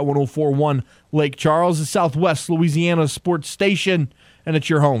 Lafayette, 104.1 Lake Charles, the Southwest Louisiana sports station, and it's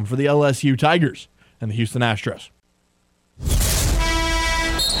your home for the LSU Tigers and the Houston Astros.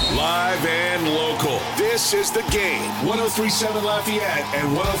 Live and local. This is The Game. 103.7 Lafayette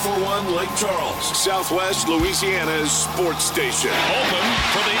and 104.1 Lake Charles, Southwest Louisiana's sports station. Open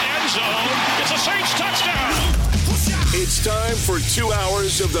for the end zone. It's a Saints touchdown. It's time for 2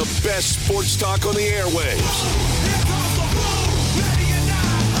 hours of the best sports talk on the airwaves.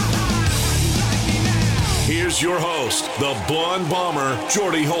 Here's your host, the Blonde Bomber,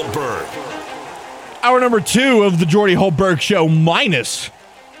 Jordy Holtberg. Hour number 2 of the Jordy Holtberg Show minus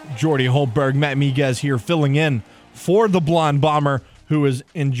Jordy Holtberg. Matt Miguez here filling in for the Blonde Bomber, who is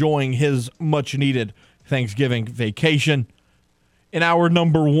enjoying his much-needed Thanksgiving vacation. In hour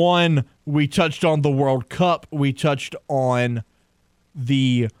number 1, we touched on the World Cup. We touched on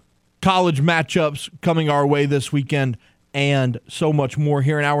the college matchups coming our way this weekend, and so much more.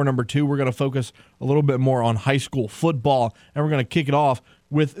 Here in hour number 2, we're going to focus a little bit more on high school football, and we're going to kick it off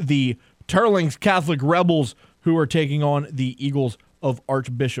with the Teurlings Catholic Rebels, who are taking on the Eagles of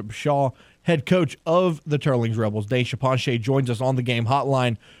Archbishop Shaw. Head coach of the Teurlings Rebels, Dane Chaponche, joins us on the game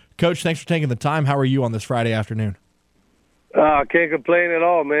hotline. Coach, thanks for taking the time. How are you on this Friday afternoon? I can't complain at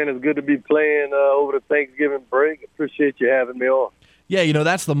all, man. It's good to be playing over the Thanksgiving break. Appreciate you having me on. Yeah,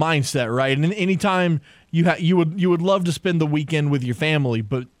 that's the mindset, right? And anytime you would love to spend the weekend with your family,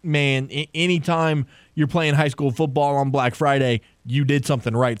 but man, anytime you're playing high school football on Black Friday, you did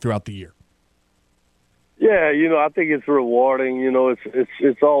something right throughout the year. Yeah, I think it's rewarding.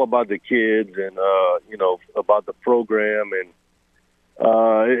 It's all about the kids and about the program, and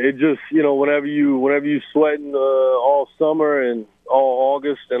it just whenever you sweating all summer and all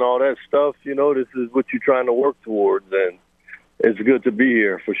August and all that stuff, this is what you're trying to work towards, and it's good to be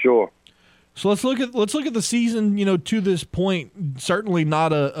here for sure. So let's look at the season. To this point, certainly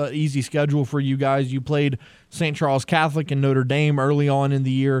not a easy schedule for you guys. You played St. Charles Catholic and Notre Dame early on in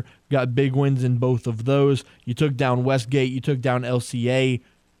the year. Got big wins in both of those. You took down Westgate. You took down LCA.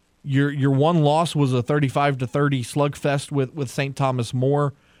 Your one loss was a 35-30 slugfest with St. Thomas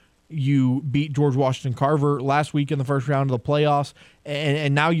More. You beat George Washington Carver last week in the first round of the playoffs,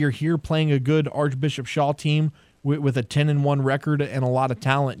 and now you're here playing a good Archbishop Shaw team with a 10-1 record and a lot of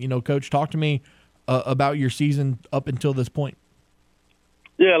talent. Coach, talk to me about your season up until this point.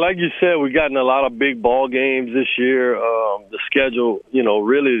 Yeah, like you said, we've gotten a lot of big ball games this year. The schedule,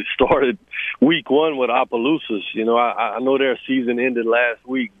 really started week 1 with Opelousas. I know their season ended last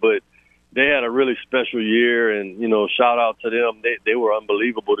week, but they had a really special year, and, shout out to them. They were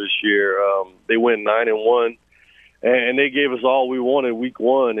unbelievable this year. They went 9-1. And they gave us all we wanted week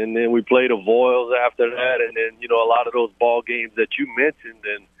 1, and then we played the Voiles after that, and then, a lot of those ball games that you mentioned.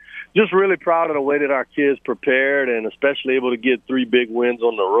 And just really proud of the way that our kids prepared, and especially able to get 3 big wins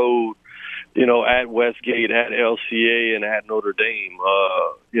on the road, at Westgate, at LCA, and at Notre Dame.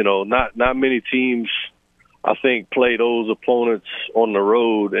 Not many teams, I think, play those opponents on the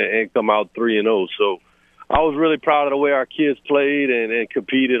road and come out 3-0. So I was really proud of the way our kids played and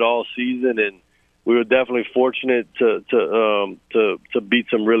competed all season, and we were definitely fortunate to beat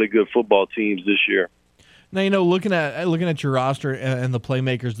some really good football teams this year. Now, looking at your roster and the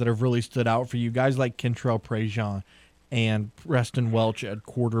playmakers that have really stood out for you, guys like Kentrell Prejean and Preston Welch at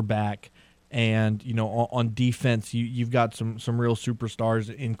quarterback, and on defense, you've got some real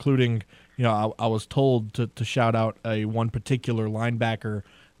superstars, including I was told to shout out one particular linebacker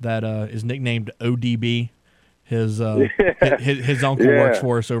that is nicknamed ODB. His uncle works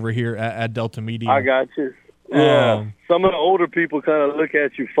for us over here at Delta Media. I got you. Yeah. Some of the older people kind of look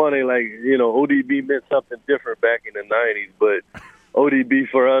at you funny, like, ODB meant something different back in the 90s, but ODB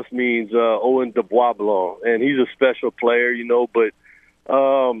for us means Owen DeBois Blanc, and he's a special player, but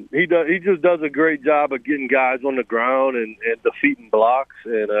he just does a great job of getting guys on the ground and defeating blocks,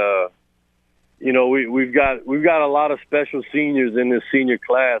 and we've got a lot of special seniors in this senior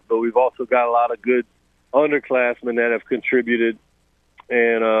class, but we've also got a lot of good underclassmen that have contributed,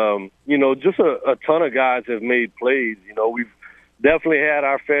 and just a ton of guys have made plays. We've definitely had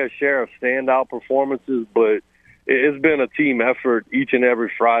our fair share of standout performances, but it's been a team effort each and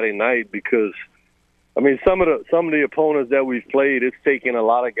every Friday night, because some of the opponents that we've played, it's taken a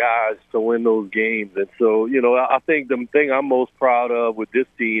lot of guys to win those games. And so I think the thing I'm most proud of with this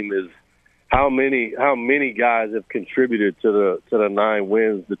team is how many guys have contributed to the 9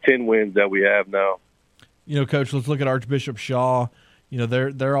 wins, the 10 wins that we have now. Coach, let's look at Archbishop Shaw.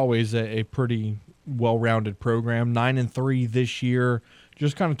 They're always a pretty well-rounded program. 9-3 this year.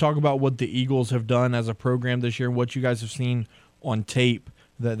 Just kind of talk about what the Eagles have done as a program this year and what you guys have seen on tape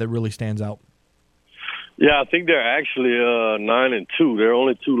that really stands out. Yeah, I think they're actually 9-2. Their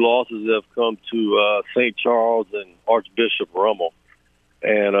only 2 losses have come to St. Charles and Archbishop Rummel.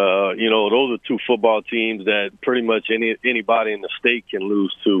 And, those are 2 football teams that pretty much anybody in the state can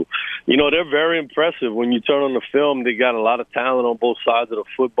lose to. They're very impressive. When you turn on the film, they got a lot of talent on both sides of the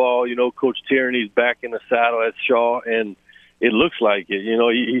football. Coach Tierney's back in the saddle at Shaw, and it looks like it.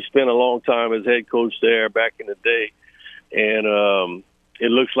 He spent a long time as head coach there back in the day. And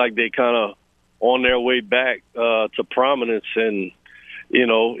it looks like they kind of on their way back to prominence and,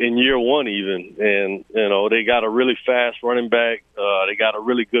 in year 1 even. And, they got a really fast running back. They got a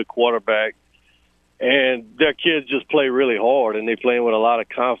really good quarterback. And their kids just play really hard, and they're playing with a lot of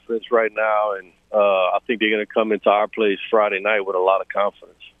confidence right now. And I think they're going to come into our place Friday night with a lot of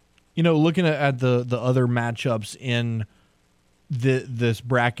confidence. Looking at the other matchups in this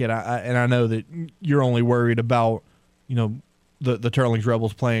bracket, and I know that you're only worried about, the Turlings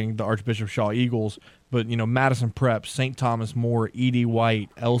Rebels playing the Archbishop Shaw Eagles, but Madison Prep, St. Thomas More, E.D. White,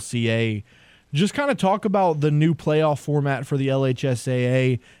 LCA. Just kind of talk about the new playoff format for the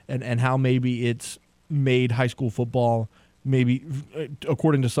LHSAA and how maybe it's made high school football, maybe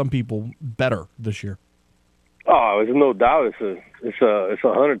according to some people, better this year. Oh, there's no doubt it's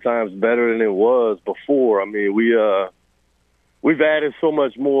 100 times better than it was before. I mean, we've added so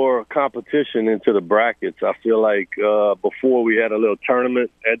much more competition into the brackets. I feel like before we had a little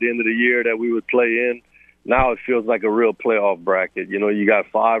tournament at the end of the year that we would play in. Now it feels like a real playoff bracket. You got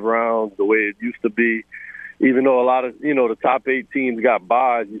 5 rounds the way it used to be. Even though a lot of, the top 8 teams got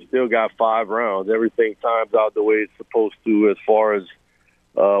byes, you still got 5 rounds. Everything times out the way it's supposed to as far as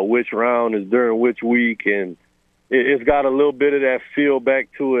which round is during which week. And it's got a little bit of that feel back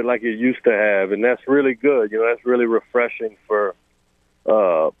to it like it used to have. And that's really good. That's really refreshing for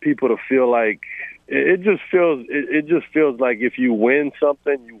people to feel like it just feels like if you win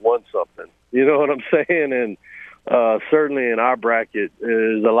something, you won something. You know what I'm saying? And certainly in our bracket,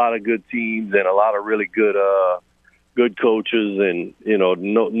 there's a lot of good teams and a lot of really good coaches, and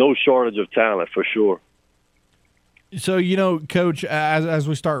no shortage of talent for sure. So Coach, as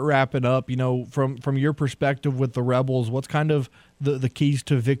we start wrapping up, from your perspective with the Rebels, what's kind of the keys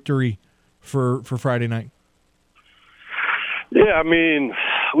to victory for Friday night? Yeah, I mean,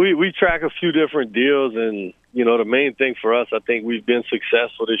 we track a few different deals, and the main thing for us, I think we've been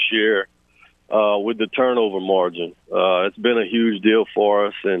successful this year with the turnover margin. It's been a huge deal for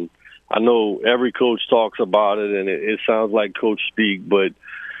us, and I know every coach talks about it, and it sounds like coach speak. But,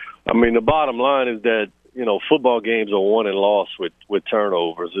 I mean, the bottom line is that, football games are won and lost with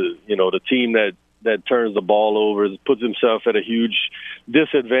turnovers. The team that turns the ball over puts himself at a huge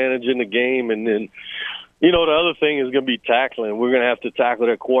disadvantage in the game. And then, the other thing is going to be tackling. We're going to have to tackle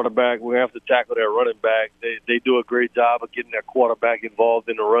their quarterback. We're going to have to tackle their running back. They do a great job of getting their quarterback involved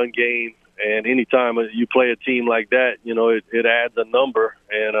in the run game. And anytime you play a team like that, it adds a number.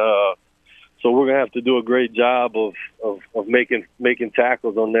 And so we're going to have to do a great job of making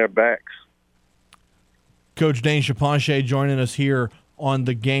tackles on their backs. Coach Dane Chaponche joining us here on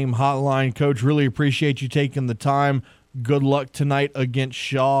the Game Hotline. Coach, really appreciate you taking the time. Good luck tonight against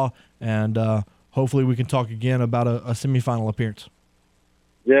Shaw, and hopefully we can talk again about a semifinal appearance.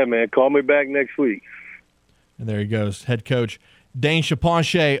 Yeah, man. Call me back next week. And there he goes, head coach Dane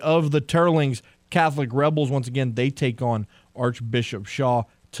Chaponche of the Turlings Catholic Rebels. Once again, they take on Archbishop Shaw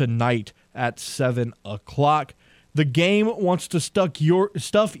tonight at 7 o'clock. The Game wants to stuff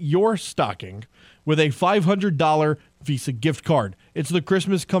your stocking with a $500 Visa gift card. It's the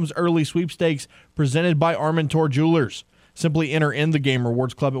Christmas Comes Early sweepstakes presented by Armentor Jewelers. Simply enter in the Game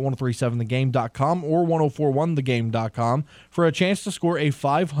Rewards Club at 1037thegame.com or 1041thegame.com for a chance to score a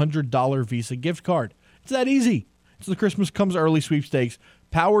 $500 Visa gift card. It's that easy. It's the Christmas Comes Early sweepstakes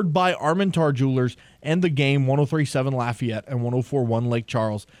powered by Armentar Jewelers and the Game, 1037 Lafayette and 1041 Lake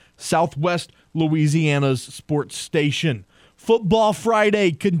Charles, Southwest Louisiana's sports station. Football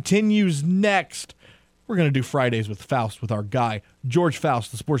Friday continues next. We're going to do Fridays with Faust with our guy, George Faust,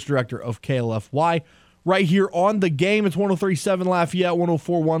 the sports director of KLFY. Right here on the Game, it's 1037 Lafayette,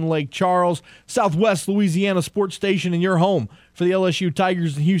 1041 Lake Charles, Southwest Louisiana sports station, and your home for the LSU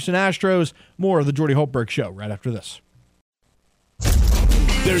Tigers and Houston Astros. More of the Jordy Holtberg Show right after this.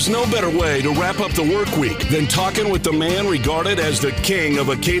 There's no better way to wrap up the work week than talking with the man regarded as the king of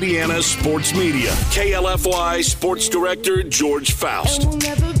Acadiana sports media, KLFY Sports Director George Faust.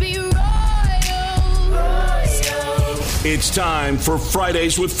 It's time for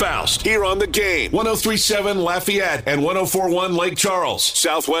Fridays with Faust here on the Game, 1037 Lafayette and 1041 Lake Charles,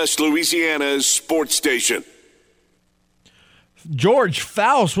 Southwest Louisiana's sports station. George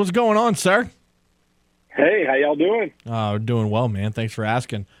Faust, what's going on, sir? Hey, how y'all doing? Oh, doing well, man. Thanks for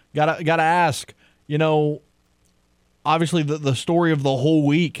asking. Gotta ask, obviously the story of the whole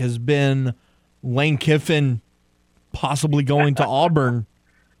week has been Lane Kiffin possibly going to Auburn.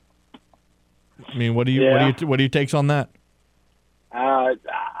 I mean, what do you takes on that? I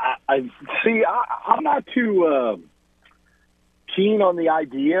see. I'm not too keen on the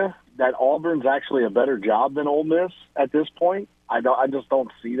idea that Auburn's actually a better job than Ole Miss at this point. I just don't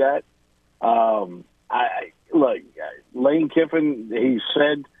see that. Look, Lane Kiffin, he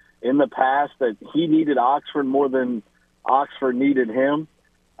said in the past that he needed Oxford more than Oxford needed him.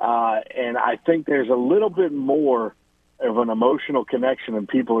 And I think there's a little bit more of an emotional connection than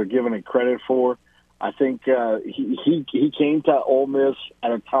people are giving it credit for. I think he came to Ole Miss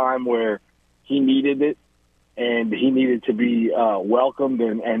at a time where he needed it, and he needed to be welcomed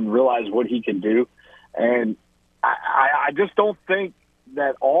and realize what he can do. And I just don't think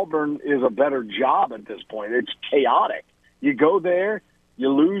that Auburn is a better job at this point. It's chaotic. You go there, you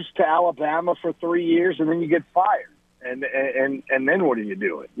lose to Alabama for 3 years, and then you get fired. And then what are you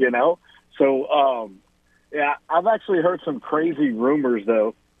doing, So, yeah, I've actually heard some crazy rumors,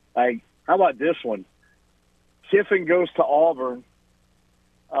 though. Like, how about this one? Kiffin goes to Auburn.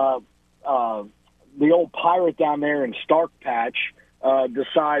 The old Pirate down there in Stark Patch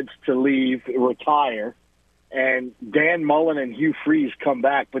decides to leave, retire, and Dan Mullen and Hugh Freeze come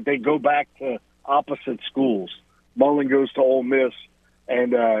back, but they go back to opposite schools. Mullen goes to Ole Miss,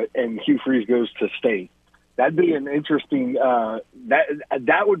 and Hugh Freeze goes to State. That'd be an interesting.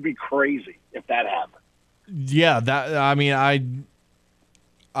 That would be crazy if that happened. Yeah,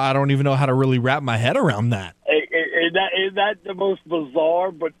 I don't even know how to really wrap my head around that. Is that the most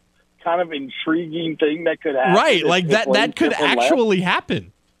bizarre but kind of intriguing thing that could happen? Right, like that could actually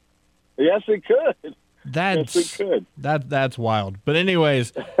happen. Yes, it could. Yes, it could. That's wild. But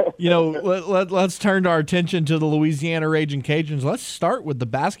anyways, let's turn our attention to the Louisiana Raging Cajuns. Let's start with the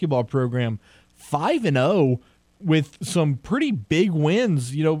basketball program, 5-0 with some pretty big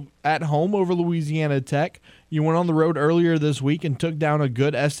wins. At home over Louisiana Tech. You went on the road earlier this week and took down a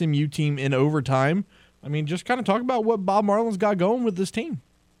good SMU team in overtime. I mean, just kind of talk about what Bob Marlin's got going with this team.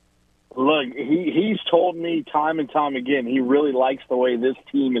 Look, he's told me time and time again he really likes the way this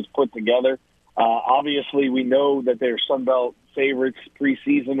team is put together. Obviously, we know that they're Sun Belt favorites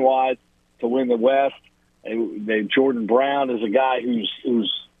preseason-wise to win the West. Jordan Brown is a guy who's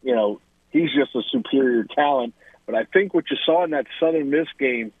he's just a superior talent. But I think what you saw in that Southern Miss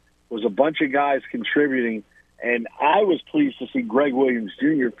game was a bunch of guys contributing, and I was pleased to see Greg Williams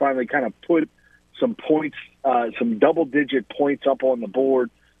Jr. finally kind of put some points, some double-digit points up on the board,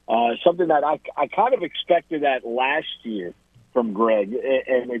 something that I kind of expected that last year from Greg,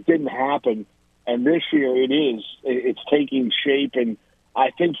 and it didn't happen. And this year it's taking shape, and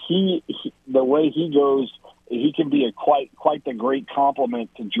I think the way he goes, he can be quite the great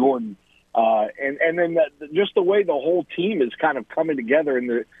compliment to Jordan. And then just the way the whole team is kind of coming together, and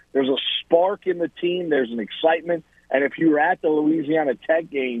there's a spark in the team, there's an excitement. And if you were at the Louisiana Tech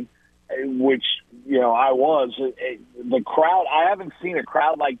game, which I was, the crowd, I haven't seen a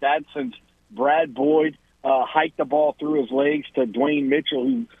crowd like that since Brad Boyd hiked the ball through his legs to Dwayne Mitchell,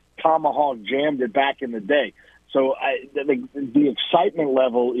 who tomahawk jammed it back in the day. So the excitement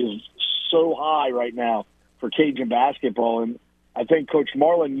level is so high right now for Cajun basketball, and I think Coach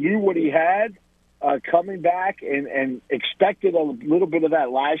Marlin knew what he had coming back and expected a little bit of that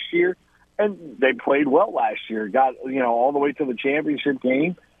last year, and they played well last year. Got all the way to the championship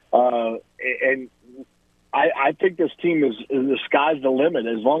game, and I think this team is the sky's the limit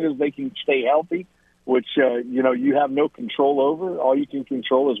as long as they can stay healthy, which you have no control over. All you can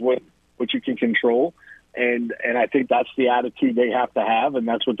control is what you can control, and I think that's the attitude they have to have, and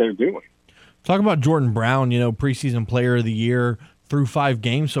that's what they're doing. Talk about Jordan Brown, preseason player of the year through 5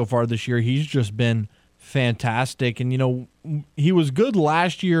 games so far this year. He's just been fantastic. And, he was good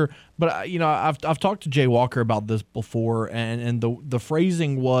last year, but, I've talked to Jay Walker about this before, and the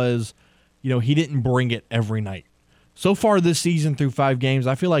phrasing was, he didn't bring it every night. So far this season through 5 games,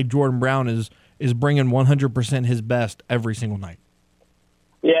 I feel like Jordan Brown is bringing 100% his best every single night.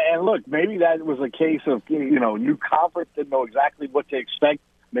 Yeah, and look, maybe that was a case of, new conference, didn't know exactly what to expect.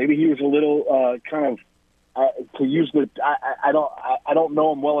 Maybe he was a little kind of to use the. I don't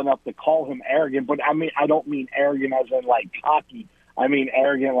know him well enough to call him arrogant, but I don't mean arrogant as in like cocky. I mean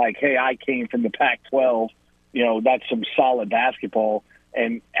arrogant like, hey, I came from the Pac-12. That's some solid basketball,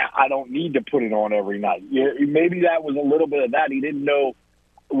 and I don't need to put it on every night. Maybe that was a little bit of that. He didn't know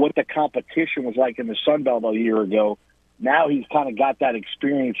what the competition was like in the Sun Belt a year ago. Now he's kind of got that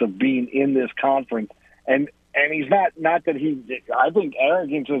experience of being in this conference, and he's not that he. I think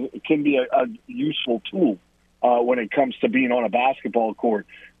arrogance can be a useful tool when it comes to being on a basketball court,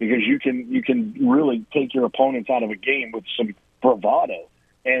 because you can really take your opponents out of a game with some bravado,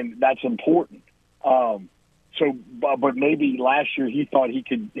 and that's important. But maybe last year he thought he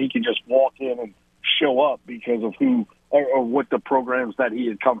could just walk in and show up because of who or what the programs that he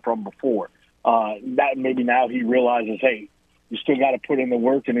had come from before. That maybe now he realizes, hey, you still got to put in the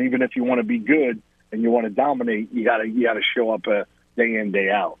work, and even if you want to be good and you want to dominate, you got to show up day in,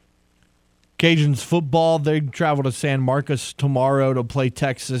 day out. Cajuns football, they travel to San Marcos tomorrow to play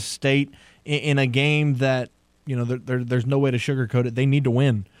Texas State in a game that, there's no way to sugarcoat it. They need to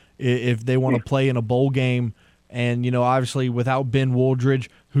win if they want to play in a bowl game. And, obviously without Ben Wooldridge,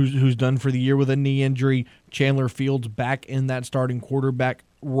 who's done for the year with a knee injury, Chandler Fields back in that starting quarterback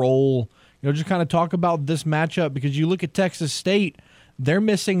role. Just kind of talk about this matchup, because you look at Texas State, they're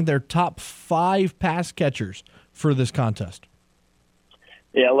missing their top 5 pass catchers for this contest.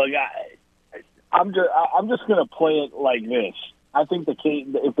 Yeah, look, I'm just going to play it like this. I think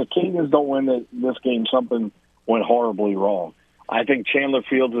if the Cajuns don't win this game, something went horribly wrong. I think Chandler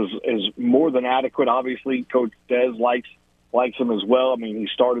Fields is more than adequate. Obviously, Coach Des likes him as well. I mean, he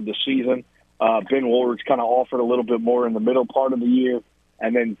started the season. Ben Woolridge kind of offered a little bit more in the middle part of the year,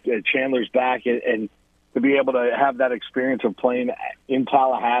 and then Chandler's back. And to be able to have that experience of playing in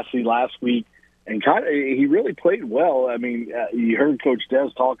Tallahassee last week, and he really played well. I mean, you heard Coach Des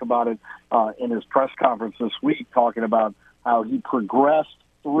talk about it in his press conference this week, talking about how he progressed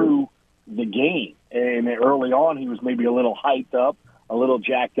through the game. And early on, he was maybe a little hyped up, a little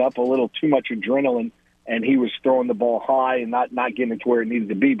jacked up, a little too much adrenaline, and he was throwing the ball high and not getting it to where it needed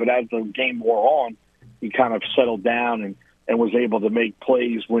to be. But as the game wore on, he kind of settled down and was able to make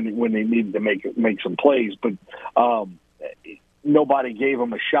plays when they needed to make some plays. But nobody gave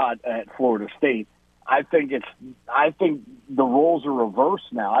him a shot at Florida State. I think the roles are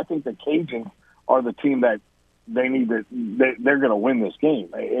reversed now. I think the Cajuns are the team that they're going to win this game,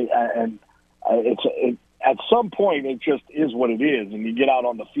 and at some point it just is what it is. And you get out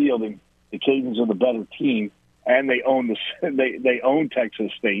on the field, and the Cajuns are the better team, and they own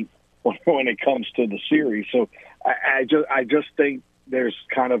Texas State when it comes to the series. So I just think there's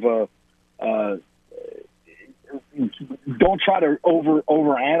kind of a don't try to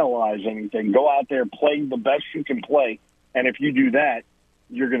overanalyze anything. Go out there, play the best you can play, and if you do that,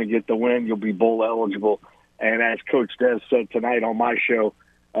 you're going to get the win. You'll be bowl eligible. And as Coach Des said tonight on my show,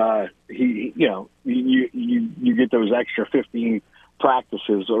 you get those extra 15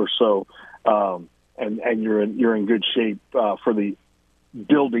 practices or so, and you're in good shape for the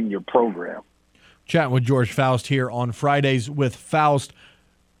building your program. Chatting with George Faust here on Fridays with Faust.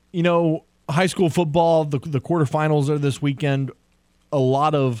 You know, high school football, the quarterfinals are this weekend. A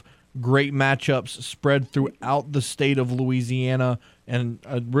lot of great matchups spread throughout the state of Louisiana, and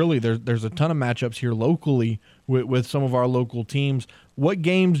really there's a ton of matchups here locally with some of our local teams. What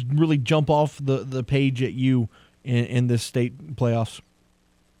games really jump off the page at you in this state playoffs?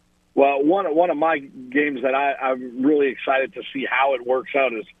 Well, one of my games that I'm really excited to see how it works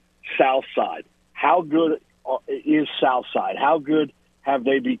out is Southside. How good is Southside? How good have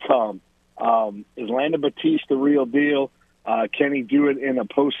they become? Is Landon Batiste the real deal? Can he do it in a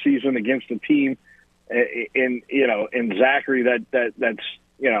postseason against a team in Zachary that's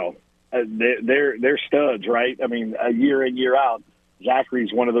they're studs, right? I mean, year in, year out,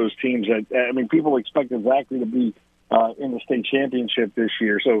 Zachary's one of those teams that people expected Zachary to be in the state championship this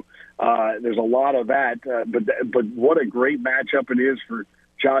year. So there's a lot of that. But what a great matchup it is for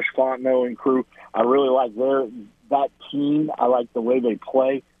Josh Fontenot and crew. I really like that team. I like the way they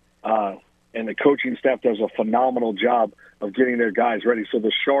play. And the coaching staff does a phenomenal job of getting their guys ready. So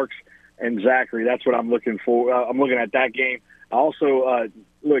the Sharks and Zachary, that's what I'm looking for. I'm looking at that game. Also,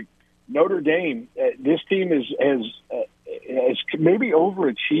 look, Notre Dame, this team has maybe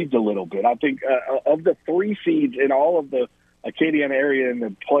overachieved a little bit. I think of the 3 seeds in all of the Acadiana area in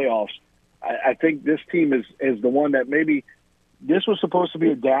the playoffs, I think this team is the one that maybe this was supposed to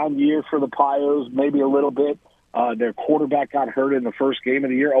be a down year for the Pios, maybe a little bit. Their quarterback got hurt in the first game of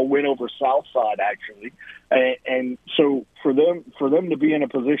the year, a win over Southside, actually. And so for them to be in a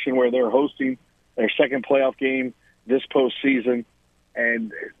position where they're hosting their second playoff game this postseason,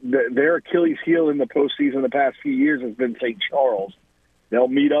 and their Achilles heel in the postseason the past few years has been St. Charles. They'll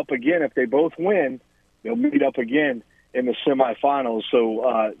meet up again. If they both win, they'll meet up again in the semifinals. So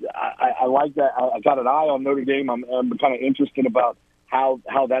I like that. I got an eye on Notre Dame. I'm kind of interested about how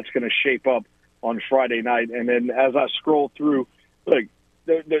that's going to shape up on Friday night. And then as I scroll through, look,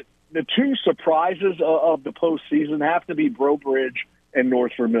 the 2 surprises of the postseason have to be Breaux Bridge and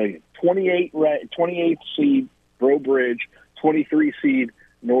North Vermilion. 28th seed Breaux Bridge, 23 seed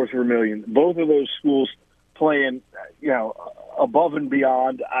North Vermilion. Both of those schools playing, above and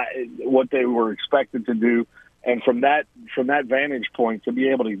beyond what they were expected to do. And from that vantage point, to be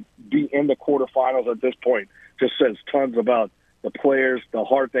able to be in the quarterfinals at this point just says tons about the players, the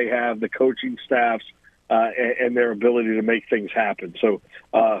heart they have, the coaching staffs, and their ability to make things happen. So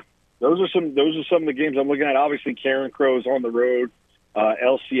those are some of the games I'm looking at. Obviously, Karen Crow's on the road,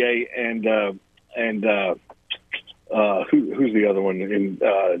 LCA, and who's the other one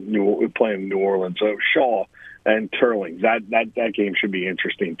in playing New Orleans? So Shaw and Turling. That game should be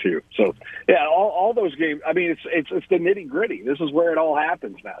interesting too. So yeah, all those games. I mean, it's the nitty gritty. This is where it all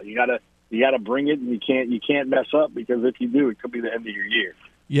happens now. You gotta bring it, and you can't mess up, because if you do, it could be the end of your year.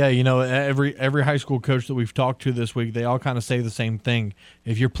 Yeah, every high school coach that we've talked to this week, they all kind of say the same thing.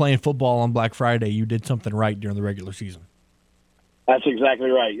 If you're playing football on Black Friday, you did something right during the regular season. That's exactly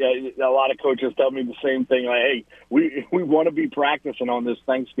right. A lot of coaches tell me the same thing. Like, hey, we want to be practicing on this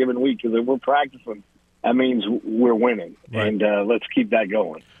Thanksgiving week because if we're practicing, that means we're winning. Right. And let's keep that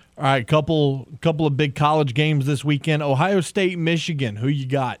going. All right, couple of big college games this weekend. Ohio State, Michigan. Who you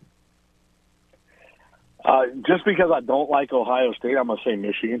got? Just because I don't like Ohio State, I'm gonna say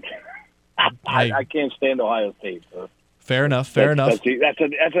Michigan. I can't stand Ohio State. So. Fair enough. That's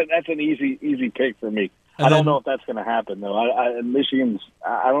an easy pick for me. I don't know if that's going to happen though. Michigan's.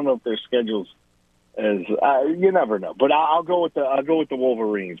 I don't know if their schedules is. You never know. But I'll go with the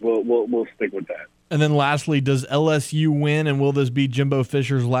Wolverines. We'll stick with that. And then lastly, does LSU win? And will this be Jimbo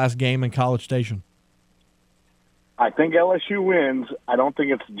Fisher's last game in College Station? I think LSU wins. I don't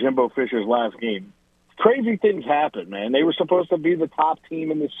think it's Jimbo Fisher's last game. Crazy things happen, man. They were supposed to be the top team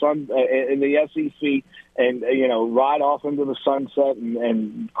in the SEC, and ride off into the sunset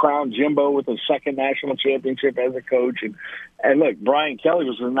and crown Jimbo with a second national championship as a coach. And look, Brian Kelly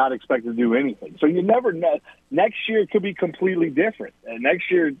was not expected to do anything. So you never know. Next year it could be completely different. And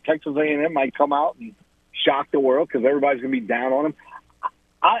next year Texas A&M might come out and shock the world because everybody's going to be down on them.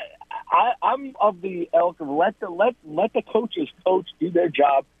 I'm of the ilk of let the coaches coach, do their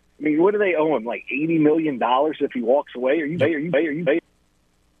job. I mean, what do they owe him? Like $80 million if he walks away? Are you pay?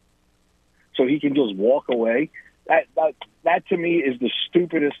 So he can just walk away? That to me is the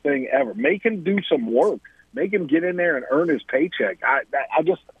stupidest thing ever. Make him do some work. Make him get in there and earn his paycheck. I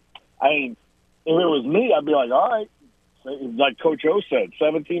mean, if it was me, I'd be like, all right. Like Coach O said,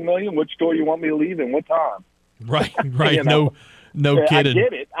 $17 million. Which store you want me to leave and what time? Right. No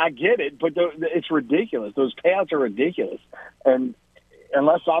kidding. I get it, but it's ridiculous. Those payouts are ridiculous, and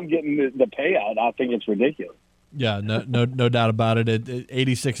unless I'm getting the payout, I think it's ridiculous. Yeah, no doubt about it.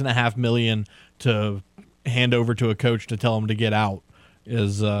 $86.5 million to hand over to a coach to tell him to get out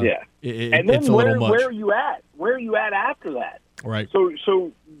is and then it's a little much. Where are you at? Where are you at after that? Right.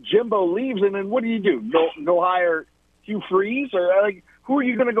 So Jimbo leaves, and then what do? Go hire Hugh Freeze, or like who are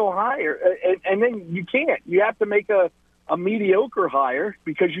you going to go hire? And then you can't. You have to make a mediocre hire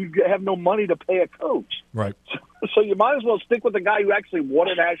because you have no money to pay a coach. Right. So you might as well stick with the guy who actually won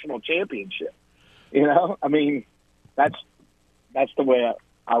a national championship. I mean, that's the way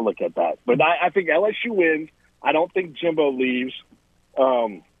I look at that. But I think LSU wins. I don't think Jimbo leaves.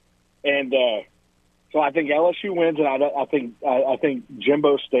 So I think LSU wins, and I think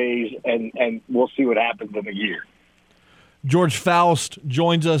Jimbo stays, and we'll see what happens in a year. George Faust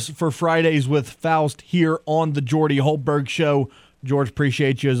joins us for Fridays with Faust here on the Jordy Holtberg Show. George,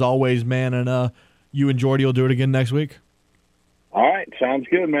 appreciate you as always, man, and you and Jordy will do it again next week. All right, sounds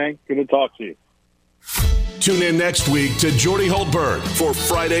good, man. Good to talk to you. Tune in next week to Jordy Holtberg for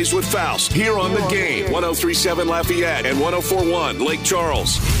Fridays with Faust here on The Game, 103.7 Lafayette and 104.1 Lake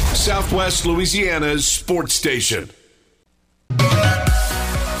Charles, Southwest Louisiana's sports station.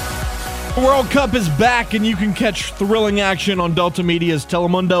 The World Cup is back, and you can catch thrilling action on Delta Media's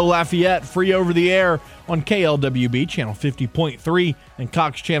Telemundo Lafayette, free over the air on KLWB Channel 50.3 and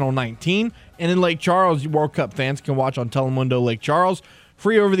Cox Channel 19. And in Lake Charles, World Cup fans can watch on Telemundo Lake Charles,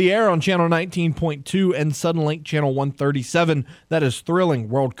 free over the air on Channel 19.2 and Suddenlink Channel 137. That is thrilling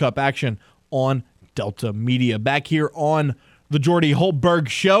World Cup action on Delta Media. Back here on the Jordy Holtberg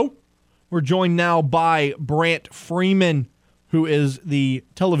Show, we're joined now by Brant Freeman, who is the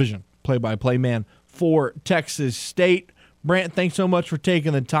television play-by-play man for Texas State. Brant, thanks so much for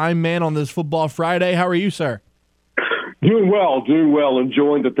taking the time, man, on this Football Friday. How are you, sir? Doing well.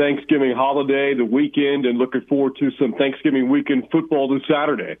 Enjoying the Thanksgiving holiday, the weekend, and looking forward to some Thanksgiving weekend football this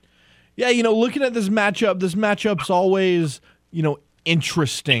Saturday. Yeah, looking at this matchup's always,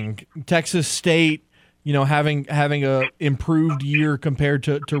 interesting. Texas State, having a improved year compared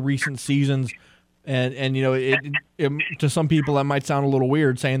to recent seasons. And it to some people that might sound a little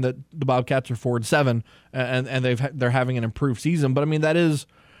weird saying that the Bobcats are 4-7 and they're having an improved season, but I mean that is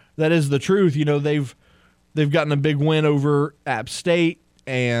the truth. They've gotten a big win over App State,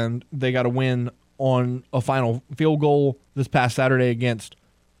 and they got a win on a final field goal this past Saturday against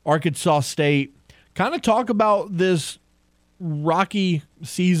Arkansas State. Kind of talk about this rocky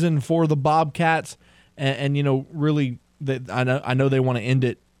season for the Bobcats, and really I know they want to end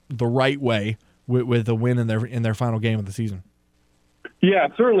it the right way with a win in their final game of the season. Yeah,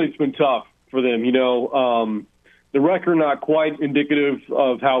 certainly it's been tough for them. The record not quite indicative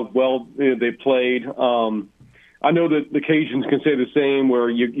of how well they played. I know that the Cajuns can say the same, where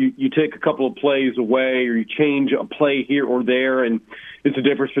you take a couple of plays away or you change a play here or there, and it's a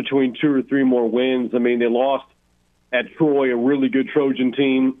difference between 2 or 3 more wins. I mean, they lost at Troy, a really good Trojan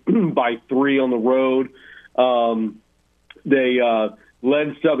team, by 3 on the road. They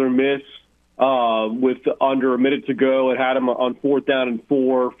led Southern Miss with under a minute to go. It had them on 4th down and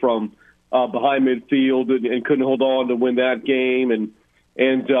 4 from behind midfield and couldn't hold on to win that game, and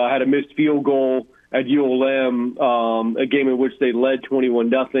had a missed field goal at ULM, a game in which they led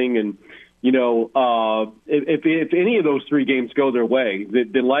 21-0. And if any of those 3 games go their way,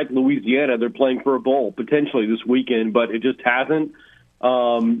 then like Louisiana, they're playing for a bowl potentially this weekend, but it just hasn't.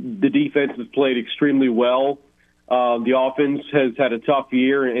 The defense has played extremely well. The offense has had a tough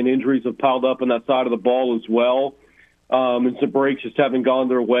year, and injuries have piled up on that side of the ball as well. And some breaks just haven't gone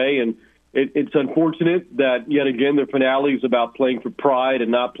their way. And it's unfortunate that, yet again, their finale is about playing for pride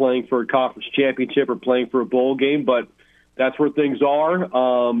and not playing for a conference championship or playing for a bowl game, but that's where things are.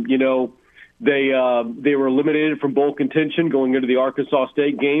 They were eliminated from bowl contention going into the Arkansas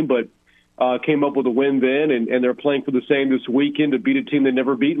State game, but came up with a win then, and they're playing for the same this weekend to beat a team they've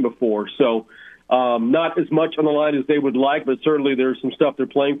never beaten before. So not as much on the line as they would like, but certainly there's some stuff they're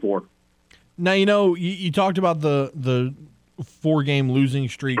playing for. Now, you talked about the 4-game losing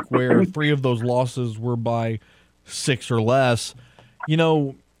streak where 3 of those losses were by 6 or less.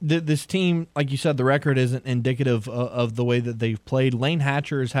 This team, like you said, the record isn't indicative of the way that they've played. Lane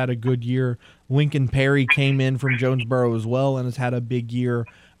Hatcher has had a good year. Lincoln Perry came in from Jonesboro as well and has had a big year.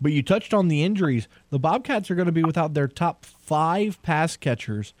 But you touched on the injuries. The Bobcats are going to be without their top 5 pass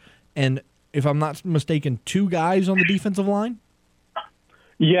catchers. And if I'm not mistaken, 2 guys on the defensive line?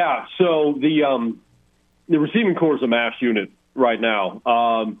 Yeah, so the receiving corps is a mass unit right now.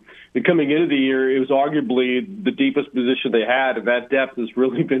 Coming into the year, it was arguably the deepest position they had, and that depth has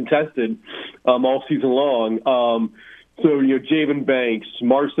really been tested all season long. Javen Banks,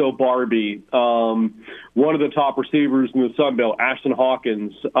 Marcel Barbie, one of the top receivers in the Sun Belt, Ashton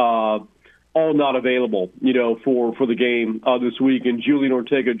Hawkins, all not available, for the game this week. And Julian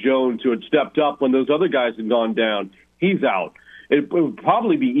Ortega-Jones, who had stepped up when those other guys had gone down, he's out. It would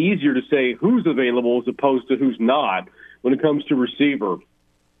probably be easier to say who's available as opposed to who's not when it comes to receiver.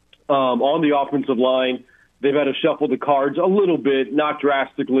 On the offensive line, they've had to shuffle the cards a little bit, not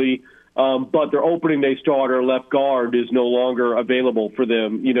drastically, but their opening day starter, left guard, is no longer available for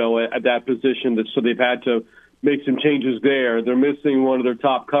them, at that position. So they've had to make some changes there. They're missing one of their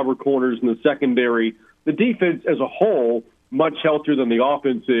top cover corners in the secondary. The defense as a whole, much healthier than the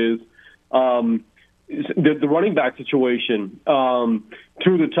offense is. The running back situation, 2 of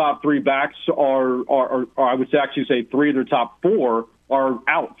the top 3 backs are I would actually say 3 of their top 4 are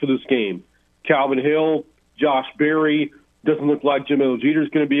out for this game. Calvin Hill, Josh Berry, doesn't look like Jamil Jeter is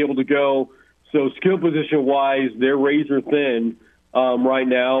going to be able to go. So skill position-wise, they're razor thin right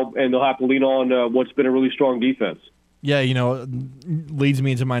now, and they'll have to lean on what's been a really strong defense. Yeah, leads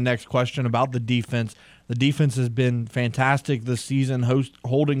me into my next question about the defense. The defense has been fantastic this season,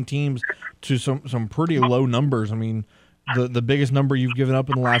 holding teams to some pretty low numbers. I mean, the biggest number you've given up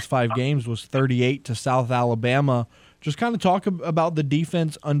in the last 5 games was 38 to South Alabama. Just kind of talk about the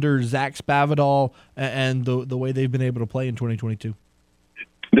defense under Zach Spavital and the way they've been able to play in 2022.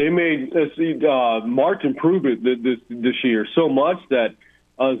 They made marked improvement this year, so much that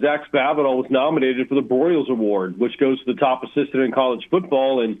Zach Spavital was nominated for the Broyles Award, which goes to the top assistant in college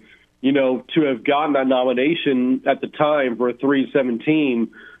football. And, to have gotten that nomination at the time for a 3-17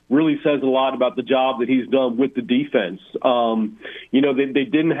 really says a lot about the job that he's done with the defense. They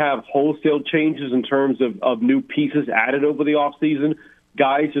didn't have wholesale changes in terms of new pieces added over the offseason.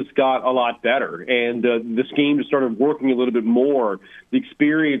 Guys just got a lot better, and the scheme just started working a little bit more. The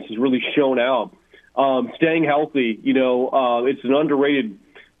experience has really shown out. Staying healthy, it's an underrated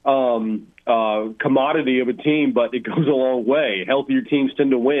commodity of a team, but it goes a long way. Healthier teams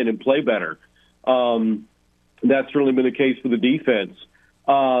tend to win and play better. That's certainly been the case for the defense.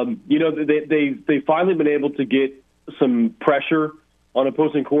 They've finally been able to get some pressure on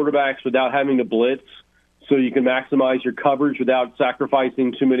opposing quarterbacks without having to blitz, so you can maximize your coverage without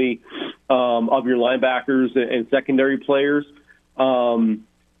sacrificing too many of your linebackers and secondary players. And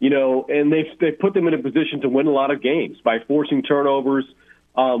they've put them in a position to win a lot of games by forcing turnovers,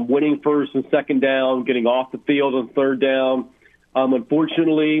 winning first and second down, getting off the field on third down.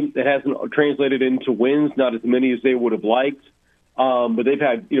 Unfortunately, it hasn't translated into wins, not as many as they would have liked. But they've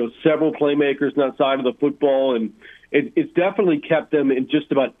had, several playmakers on that side of the football, and it's definitely kept them in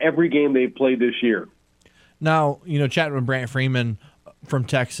just about every game they've played this year. Now, chatting with Brant Freeman from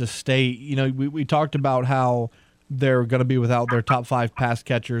Texas State, we talked about how they're going to be without their top 5 pass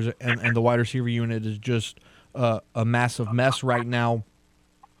catchers, and the wide receiver unit is just a massive mess right now.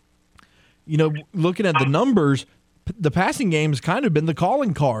 Looking at the numbers, the passing game has kind of been the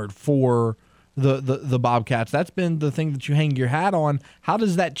calling card for the Bobcats. That's been the thing that you hang your hat on. How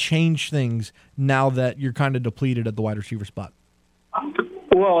does that change things now that you're kind of depleted at the wide receiver spot?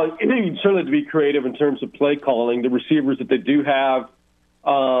 Well, certainly to be creative in terms of play calling. The receivers that they do have,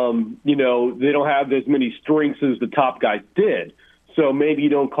 they don't have as many strengths as the top guys did. So maybe you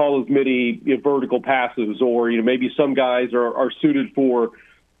don't call as many vertical passes, or maybe some guys are suited for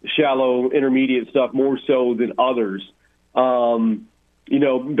shallow, intermediate stuff more so than others.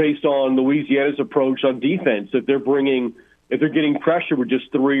 Based on Louisiana's approach on defense, if they're getting pressure with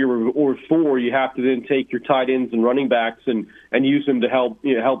just 3 or 4, you have to then take your tight ends and running backs and use them to help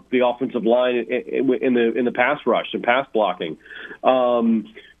the offensive line in the pass rush and pass blocking.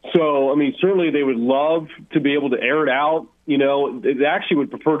 Certainly they would love to be able to air it out. They actually would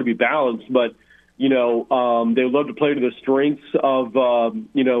prefer to be balanced, but they would love to play to the strengths of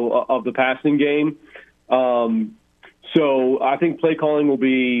the passing game. So I think play calling will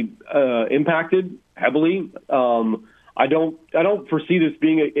be impacted heavily. I don't foresee this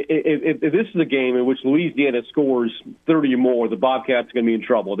being if this is a game in which Louisiana scores 30 or more, the Bobcats are going to be in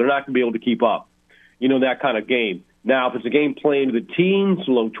trouble. They're not going to be able to keep up, that kind of game. Now, if it's a game playing to the teens,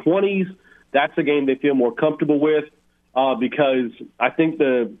 low 20s, that's a game they feel more comfortable with because I think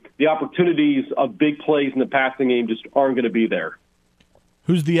the opportunities of big plays in the passing game just aren't going to be there.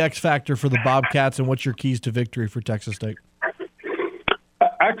 Who's the X factor for the Bobcats, and what's your keys to victory for Texas State?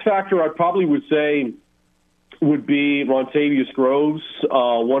 X factor, I probably would say, would be Rontavious Groves,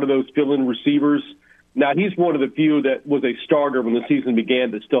 one of those fill-in receivers. Now, he's one of the few that was a starter when the season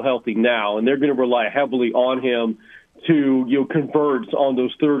began that's still healthy now, and they're going to rely heavily on him to convert on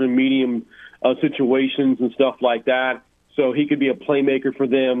those third and medium situations and stuff like that. So he could be a playmaker for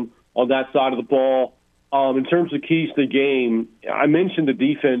them on that side of the ball. In terms of keys to the game, I mentioned the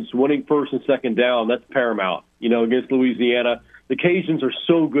defense winning first and second down. That's paramount, against Louisiana. The Cajuns are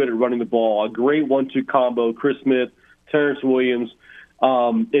so good at running the ball. A great 1-2 combo, Chris Smith, Terrence Williams.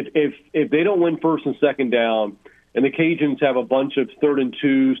 If they don't win first and second down, and the Cajuns have a bunch of 3rd and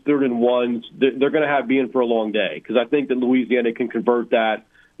 2s, 3rd and 1s, they're going to be in for a long day because I think that Louisiana can convert that.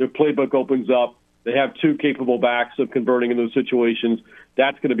 Their playbook opens up. They have 2 capable backs of converting in those situations.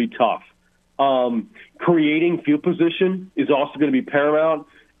 That's going to be tough. Creating field position is also going to be paramount.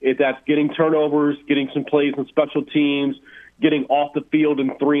 If that's getting turnovers, getting some plays on special teams, getting off the field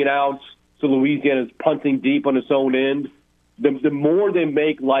in 3 and outs, so Louisiana is punting deep on its own end. The more they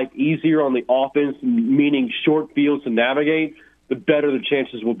make life easier on the offense, meaning short fields to navigate, the better the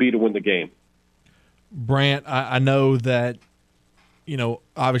chances will be to win the game. Brant, I know that,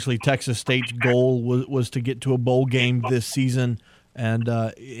 obviously Texas State's goal was to get to a bowl game this season, and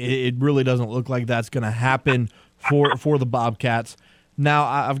it really doesn't look like that's going to happen for the Bobcats. Now,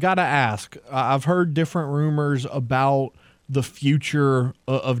 I've got to ask, I've heard different rumors about the future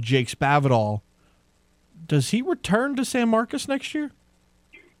of Jake Spavital. Does he return to San Marcos next year?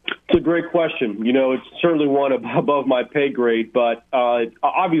 It's a great question. It's certainly one above my pay grade, but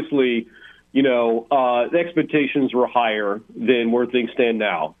obviously, the expectations were higher than where things stand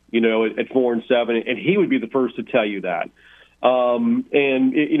now, at 4-7, and he would be the first to tell you that.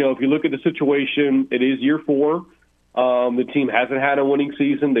 If you look at the situation, it is year 4. The team hasn't had a winning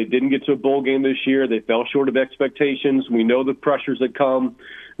season. They didn't get to a bowl game this year. They fell short of expectations. We know the pressures that come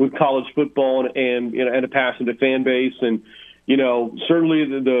with college football and a passionate fan base. And, certainly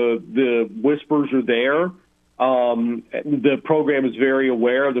the whispers are there. The program is very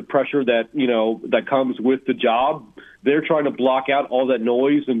aware of the pressure that, that comes with the job. They're trying to block out all that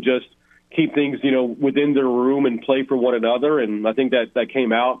noise and just keep things, within their room and play for one another. And I think that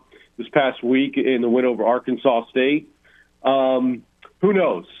came out this past week in the win over Arkansas State. Who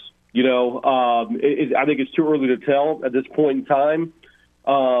knows? I think it's too early to tell at this point in time.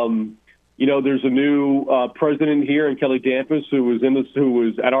 There's a new president here in Kelly Dampus who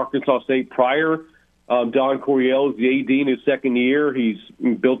was at Arkansas State prior. Don Coryell is the AD in his second year. He's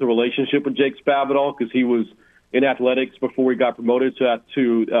built a relationship with Jake Spavital because he was in athletics before he got promoted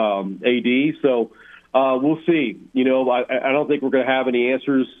to AD. So we'll see. I don't think we're going to have any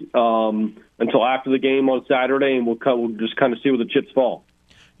answers until after the game on Saturday, and we'll just kind of see where the chips fall.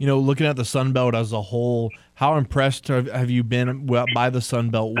 Looking at the Sun Belt as a whole, how impressed have you been by the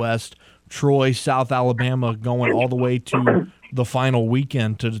Sun Belt West? Troy, South Alabama, going all the way to the final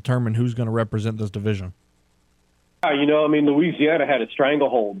weekend to determine who's going to represent this division. Louisiana had a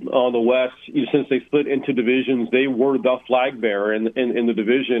stranglehold on the West since they split into divisions. They were the flag bearer in the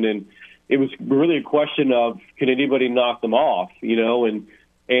division, and it was really a question of can anybody knock them off, And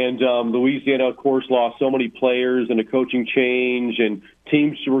Louisiana, of course, lost so many players and a coaching change, and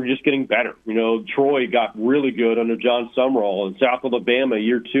teams were just getting better. Troy got really good under John Sumrall, and South Alabama,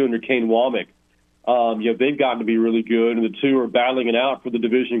 year 2 under Kane Womack. They've gotten to be really good, and the two are battling it out for the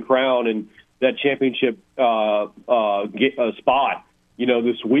division crown and that championship spot.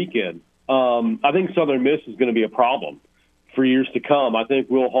 this weekend. I think Southern Miss is going to be a problem for years to come. I think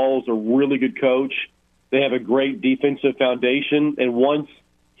Will Hall's a really good coach. They have a great defensive foundation, and once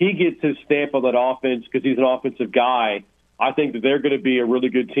he gets his stamp on that offense, because he's an offensive guy, I think that they're going to be a really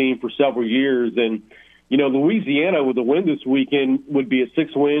good team for several years. And, Louisiana with a win this weekend would be at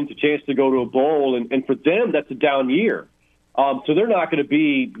 6 wins, a chance to go to a bowl, and for them, that's a down year. So they're not going to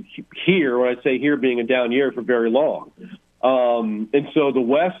be here, when I say here being a down year, for very long. And so the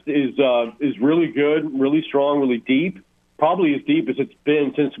West is really good, really strong, really deep, probably as deep as it's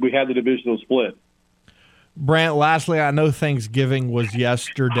been since we had the divisional split. Brant, lastly, I know Thanksgiving was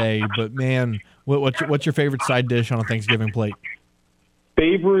yesterday, but man, what's your favorite side dish on a Thanksgiving plate?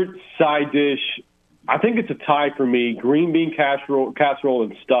 Favorite side dish, I think it's a tie for me. Green bean casserole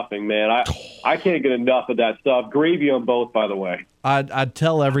and stuffing, man. I can't get enough of that stuff. Gravy on both, by the way. I'd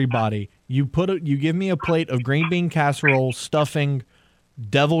tell everybody, you give me a plate of green bean casserole, stuffing,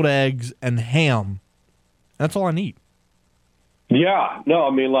 deviled eggs, and ham. That's all I need. Yeah, no,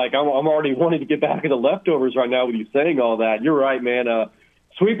 I mean, I'm already wanting to get back to the leftovers right now with you saying all that. You're right, man.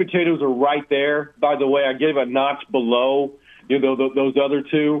 Sweet potatoes are right there. By the way, I gave a notch below, those other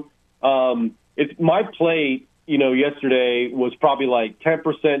two. It's my plate, yesterday was probably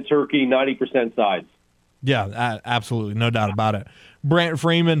 10% turkey, 90% sides. Yeah, absolutely. No doubt about it. Brant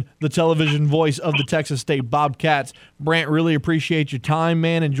Freeman, the television voice of the Texas State Bobcats. Brant, really appreciate your time,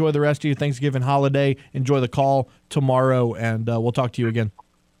 man. Enjoy the rest of your Thanksgiving holiday. Enjoy the call tomorrow, and we'll talk to you again.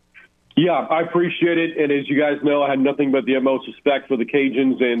 Yeah, I appreciate it. And as you guys know, I had nothing but the utmost respect for the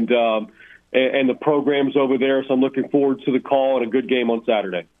Cajuns and the programs over there, so I'm looking forward to the call and a good game on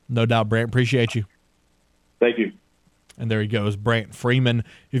Saturday. No doubt, Brant. Appreciate you. Thank you. And there he goes, Brant Freeman.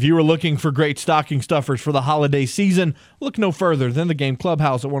 If you were looking for great stocking stuffers for the holiday season, look no further than the Game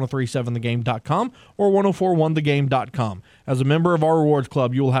Clubhouse at 1037thegame.com or 1041thegame.com. As a member of our rewards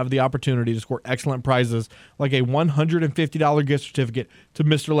club, you will have the opportunity to score excellent prizes like a $150 gift certificate to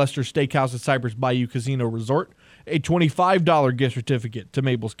Mr. Lester's Steakhouse at Cypress Bayou Casino Resort, a $25 gift certificate to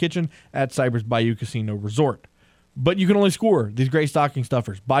Mabel's Kitchen at Cypress Bayou Casino Resort. But you can only score these great stocking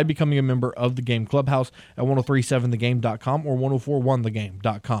stuffers by becoming a member of the Game Clubhouse at 1037thegame.com or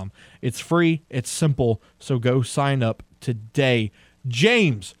 1041thegame.com. It's free, it's simple, so go sign up today.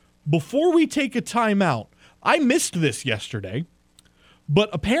 James, before we take a timeout, I missed this yesterday, but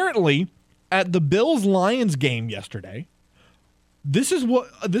apparently at the Bills-Lions game yesterday, this was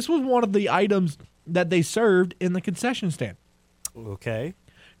one of the items that they served in the concession stand. Okay.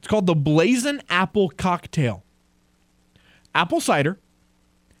 It's called the Blazin' Apple Cocktail. Apple cider,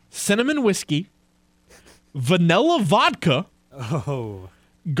 cinnamon whiskey, vanilla vodka,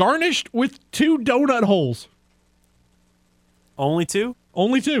 garnished with 2 donut holes. Only 2?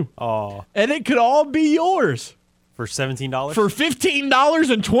 Only 2. Oh. And it could all be yours. For $17? For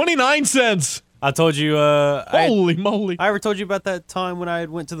 $15.29. I told you. Holy moly. I ever told you about that time when I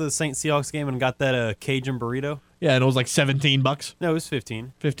went to the Saint Seahawks game and got that Cajun burrito? Yeah, and it was like $17. No, it was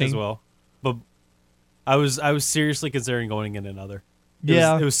 15. 15 as well. But I was seriously considering going in another.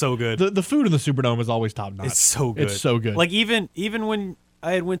 It was so good. The food in the Superdome is always top notch. It's so good. It's so good. Like even when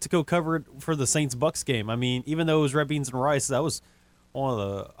I had went to go cover it for the Saints-Bucks game, I mean, even though it was red beans and rice, that was one of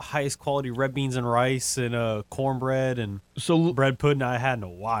the highest quality red beans and rice and cornbread and bread pudding I had in a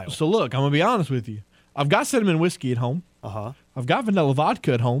while. So look, I'm gonna be honest with you. I've got cinnamon whiskey at home. I've got vanilla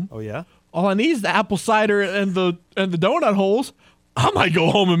vodka at home. Oh yeah. All I need is the apple cider and the donut holes. I might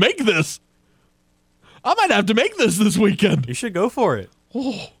go home and make this. I might have to make this weekend. You should go for it.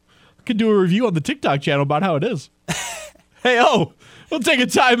 Oh, I could do a review on the TikTok channel about how it is. We'll take a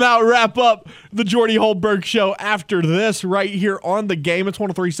timeout, wrap up the Jordy Holberg Show after this right here on The Game. It's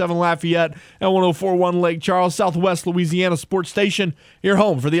 103.7 Lafayette and 104.1 Lake Charles, Southwest Louisiana Sports Station. Your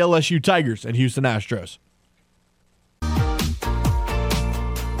home for the LSU Tigers and Houston Astros.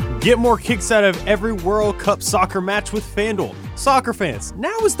 Get more kicks out of every World Cup soccer match with FanDuel. Soccer fans,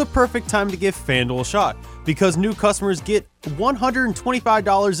 now is the perfect time to give FanDuel a shot because new customers get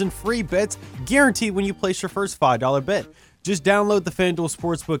 $125 in free bets guaranteed when you place your first $5 bet. Just download the FanDuel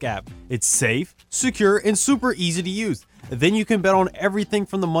Sportsbook app. It's safe, secure, and super easy to use. Then you can bet on everything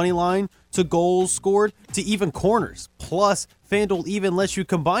from the money line to goals scored to even corners. Plus, FanDuel even lets you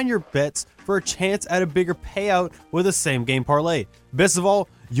combine your bets for a chance at a bigger payout with a same-game parlay. Best of all,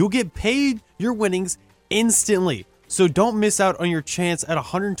 you'll get paid your winnings instantly. So don't miss out on your chance at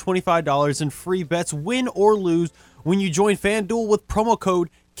 $125 in free bets, win or lose, when you join FanDuel with promo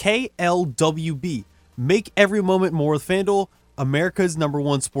code KLWB. Make every moment more with FanDuel, America's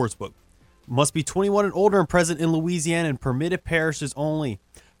 #1 sportsbook. Must be 21 and older and present in Louisiana and permitted parishes only.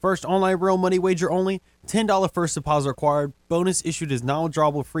 First online real money wager only. $10 first deposit required. Bonus issued as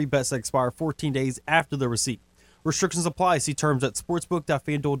non-withdrawable free bets that expire 14 days after the receipt. Restrictions apply. See terms at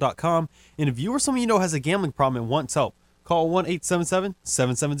sportsbook.fanduel.com. And if you or someone you know has a gambling problem and wants help, call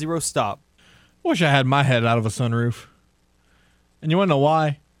 1-877-770-STOP. Wish I had my head out of a sunroof. And you want to know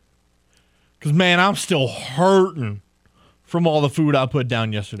why? Because, man, I'm still hurting from all the food I put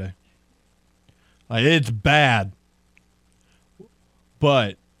down yesterday. Like, it's bad.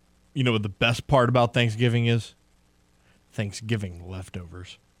 But, you know what the best part about Thanksgiving is? Thanksgiving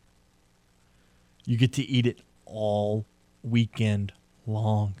leftovers. You get to eat it all weekend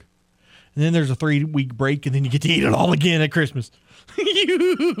long. And then there's a 3-week break, and then you get to eat it all again at Christmas.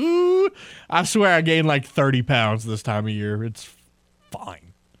 I swear I gained like 30 pounds this time of year. It's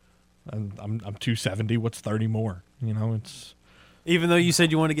fine. I'm 270. What's 30 more? You know, it's... Even though you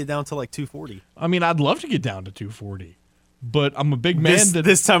said you want to get down to like 240. I mean, I'd love to get down to 240. But I'm a big man.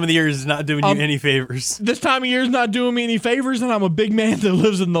 This time of the year is not doing you any favors. This time of year is not doing me any favors, and I'm a big man that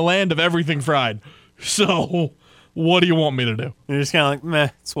lives in the land of everything fried. So, what do you want me to do? You're just kind of like, meh,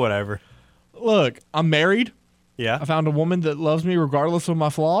 it's whatever. Look, I'm married. Yeah. I found a woman that loves me regardless of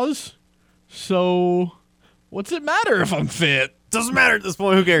my flaws. So, what's it matter if I'm fit? Doesn't matter at this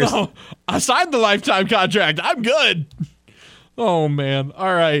point. Who cares? No, I signed the lifetime contract. I'm good. Oh, man.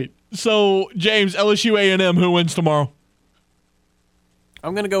 All right. So, James, LSU A&M, who wins tomorrow?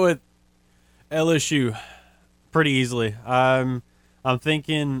 I'm going to go with LSU pretty easily. I'm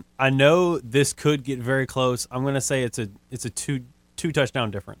thinking, I know this could get very close. I'm going to say it's a two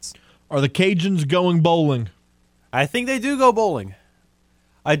touchdown difference. Are the Cajuns going bowling? I think they do go bowling.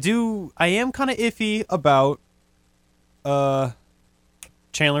 I am kind of iffy about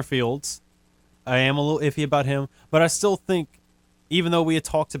Chandler Fields. I am a little iffy about him, but I still think, even though we had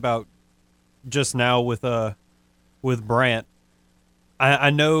talked about just now with Brant, I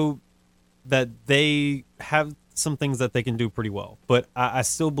know that they have some things that they can do pretty well, but I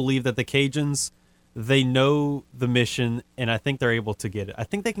still believe that the Cajuns, they know the mission, and I think they're able to get it. I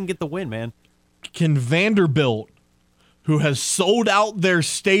think they can get the win, man. Can Vanderbilt, who has sold out their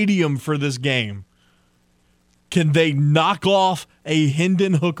stadium for this game, can they knock off a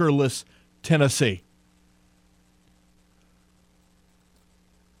Hendon Hookerless Tennessee?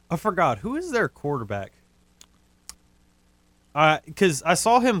 I forgot. Who is their quarterback? Because I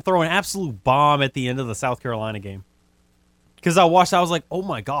saw him throw an absolute bomb at the end of the South Carolina game. Because I watched, I was like, oh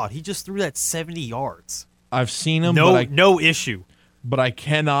my God, he just threw that 70 yards. I've seen him. No issue. But I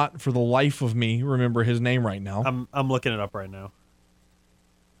cannot, for the life of me, remember his name right now. I'm looking it up right now.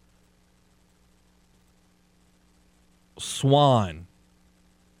 Swan.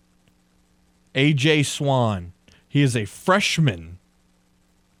 A.J. Swan. He is a freshman.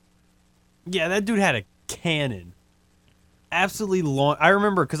 Yeah, that dude had a cannon. Absolutely long. I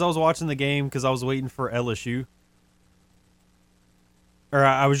remember because I was watching the game because I was waiting for LSU. Or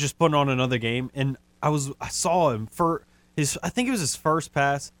I was just putting on another game, and I saw him for I think it was his first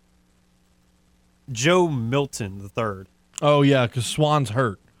pass. Joe Milton III. Oh yeah, because Swan's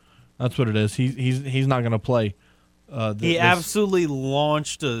hurt. That's what it is. He's not going to play. He absolutely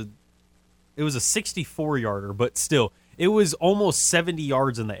launched it was a 64-yarder, but still, it was almost 70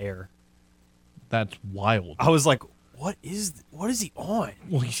 yards in the air. That's wild. I was like, what is he on?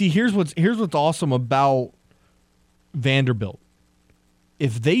 Well, you see, here's what's awesome about Vanderbilt.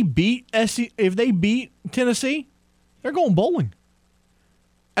 If they beat Tennessee, they're going bowling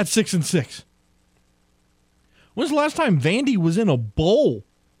at 6-6. When's the last time Vandy was in a bowl?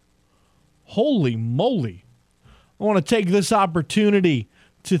 Holy moly. I want to take this opportunity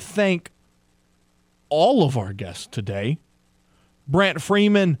to thank all of our guests today. Brant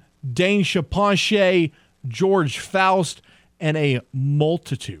Freeman, Dane Chaponche, George Faust, and a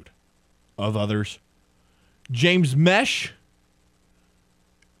multitude of others. James Mesh,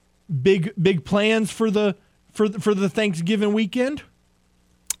 big plans for the Thanksgiving weekend?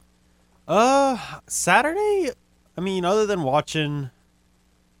 Saturday, I mean, other than watching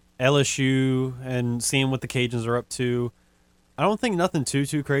LSU and seeing what the Cajuns are up to, I don't think nothing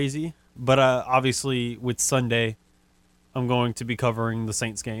too crazy. But obviously, with Sunday, I'm going to be covering the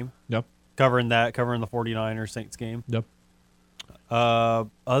Saints game. Yep. Covering the 49ers Saints game. Yep.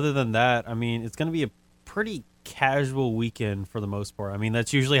 Other than that, I mean, it's going to be a pretty casual weekend for the most part. I mean,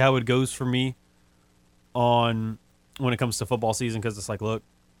 that's usually how it goes for me when it comes to football season, because it's like, look,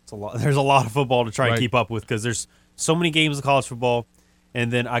 there's a lot of football to try and keep up with, because there's so many games of college football, and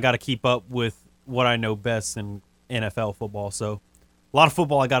then I got to keep up with what I know best in NFL football. So a lot of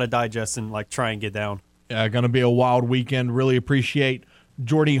football I got to digest and try and get down. Yeah, going to be a wild weekend. Really appreciate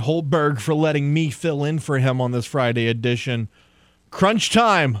Jordy Holtberg for letting me fill in for him on this Friday edition. Crunch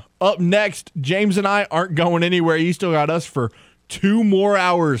time up next. James and I aren't going anywhere. You still got us for 2 more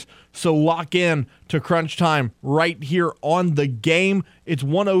hours. So lock in to Crunch Time right here on the game. It's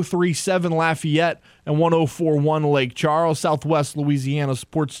 103.7 Lafayette and 104.1 Lake Charles, Southwest Louisiana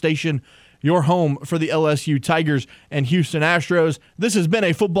Sports Station, your home for the LSU Tigers and Houston Astros. This has been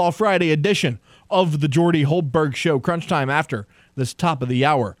a Football Friday edition of the Jordy Holberg Show. Crunch Time after this top of the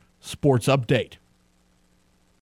hour sports update.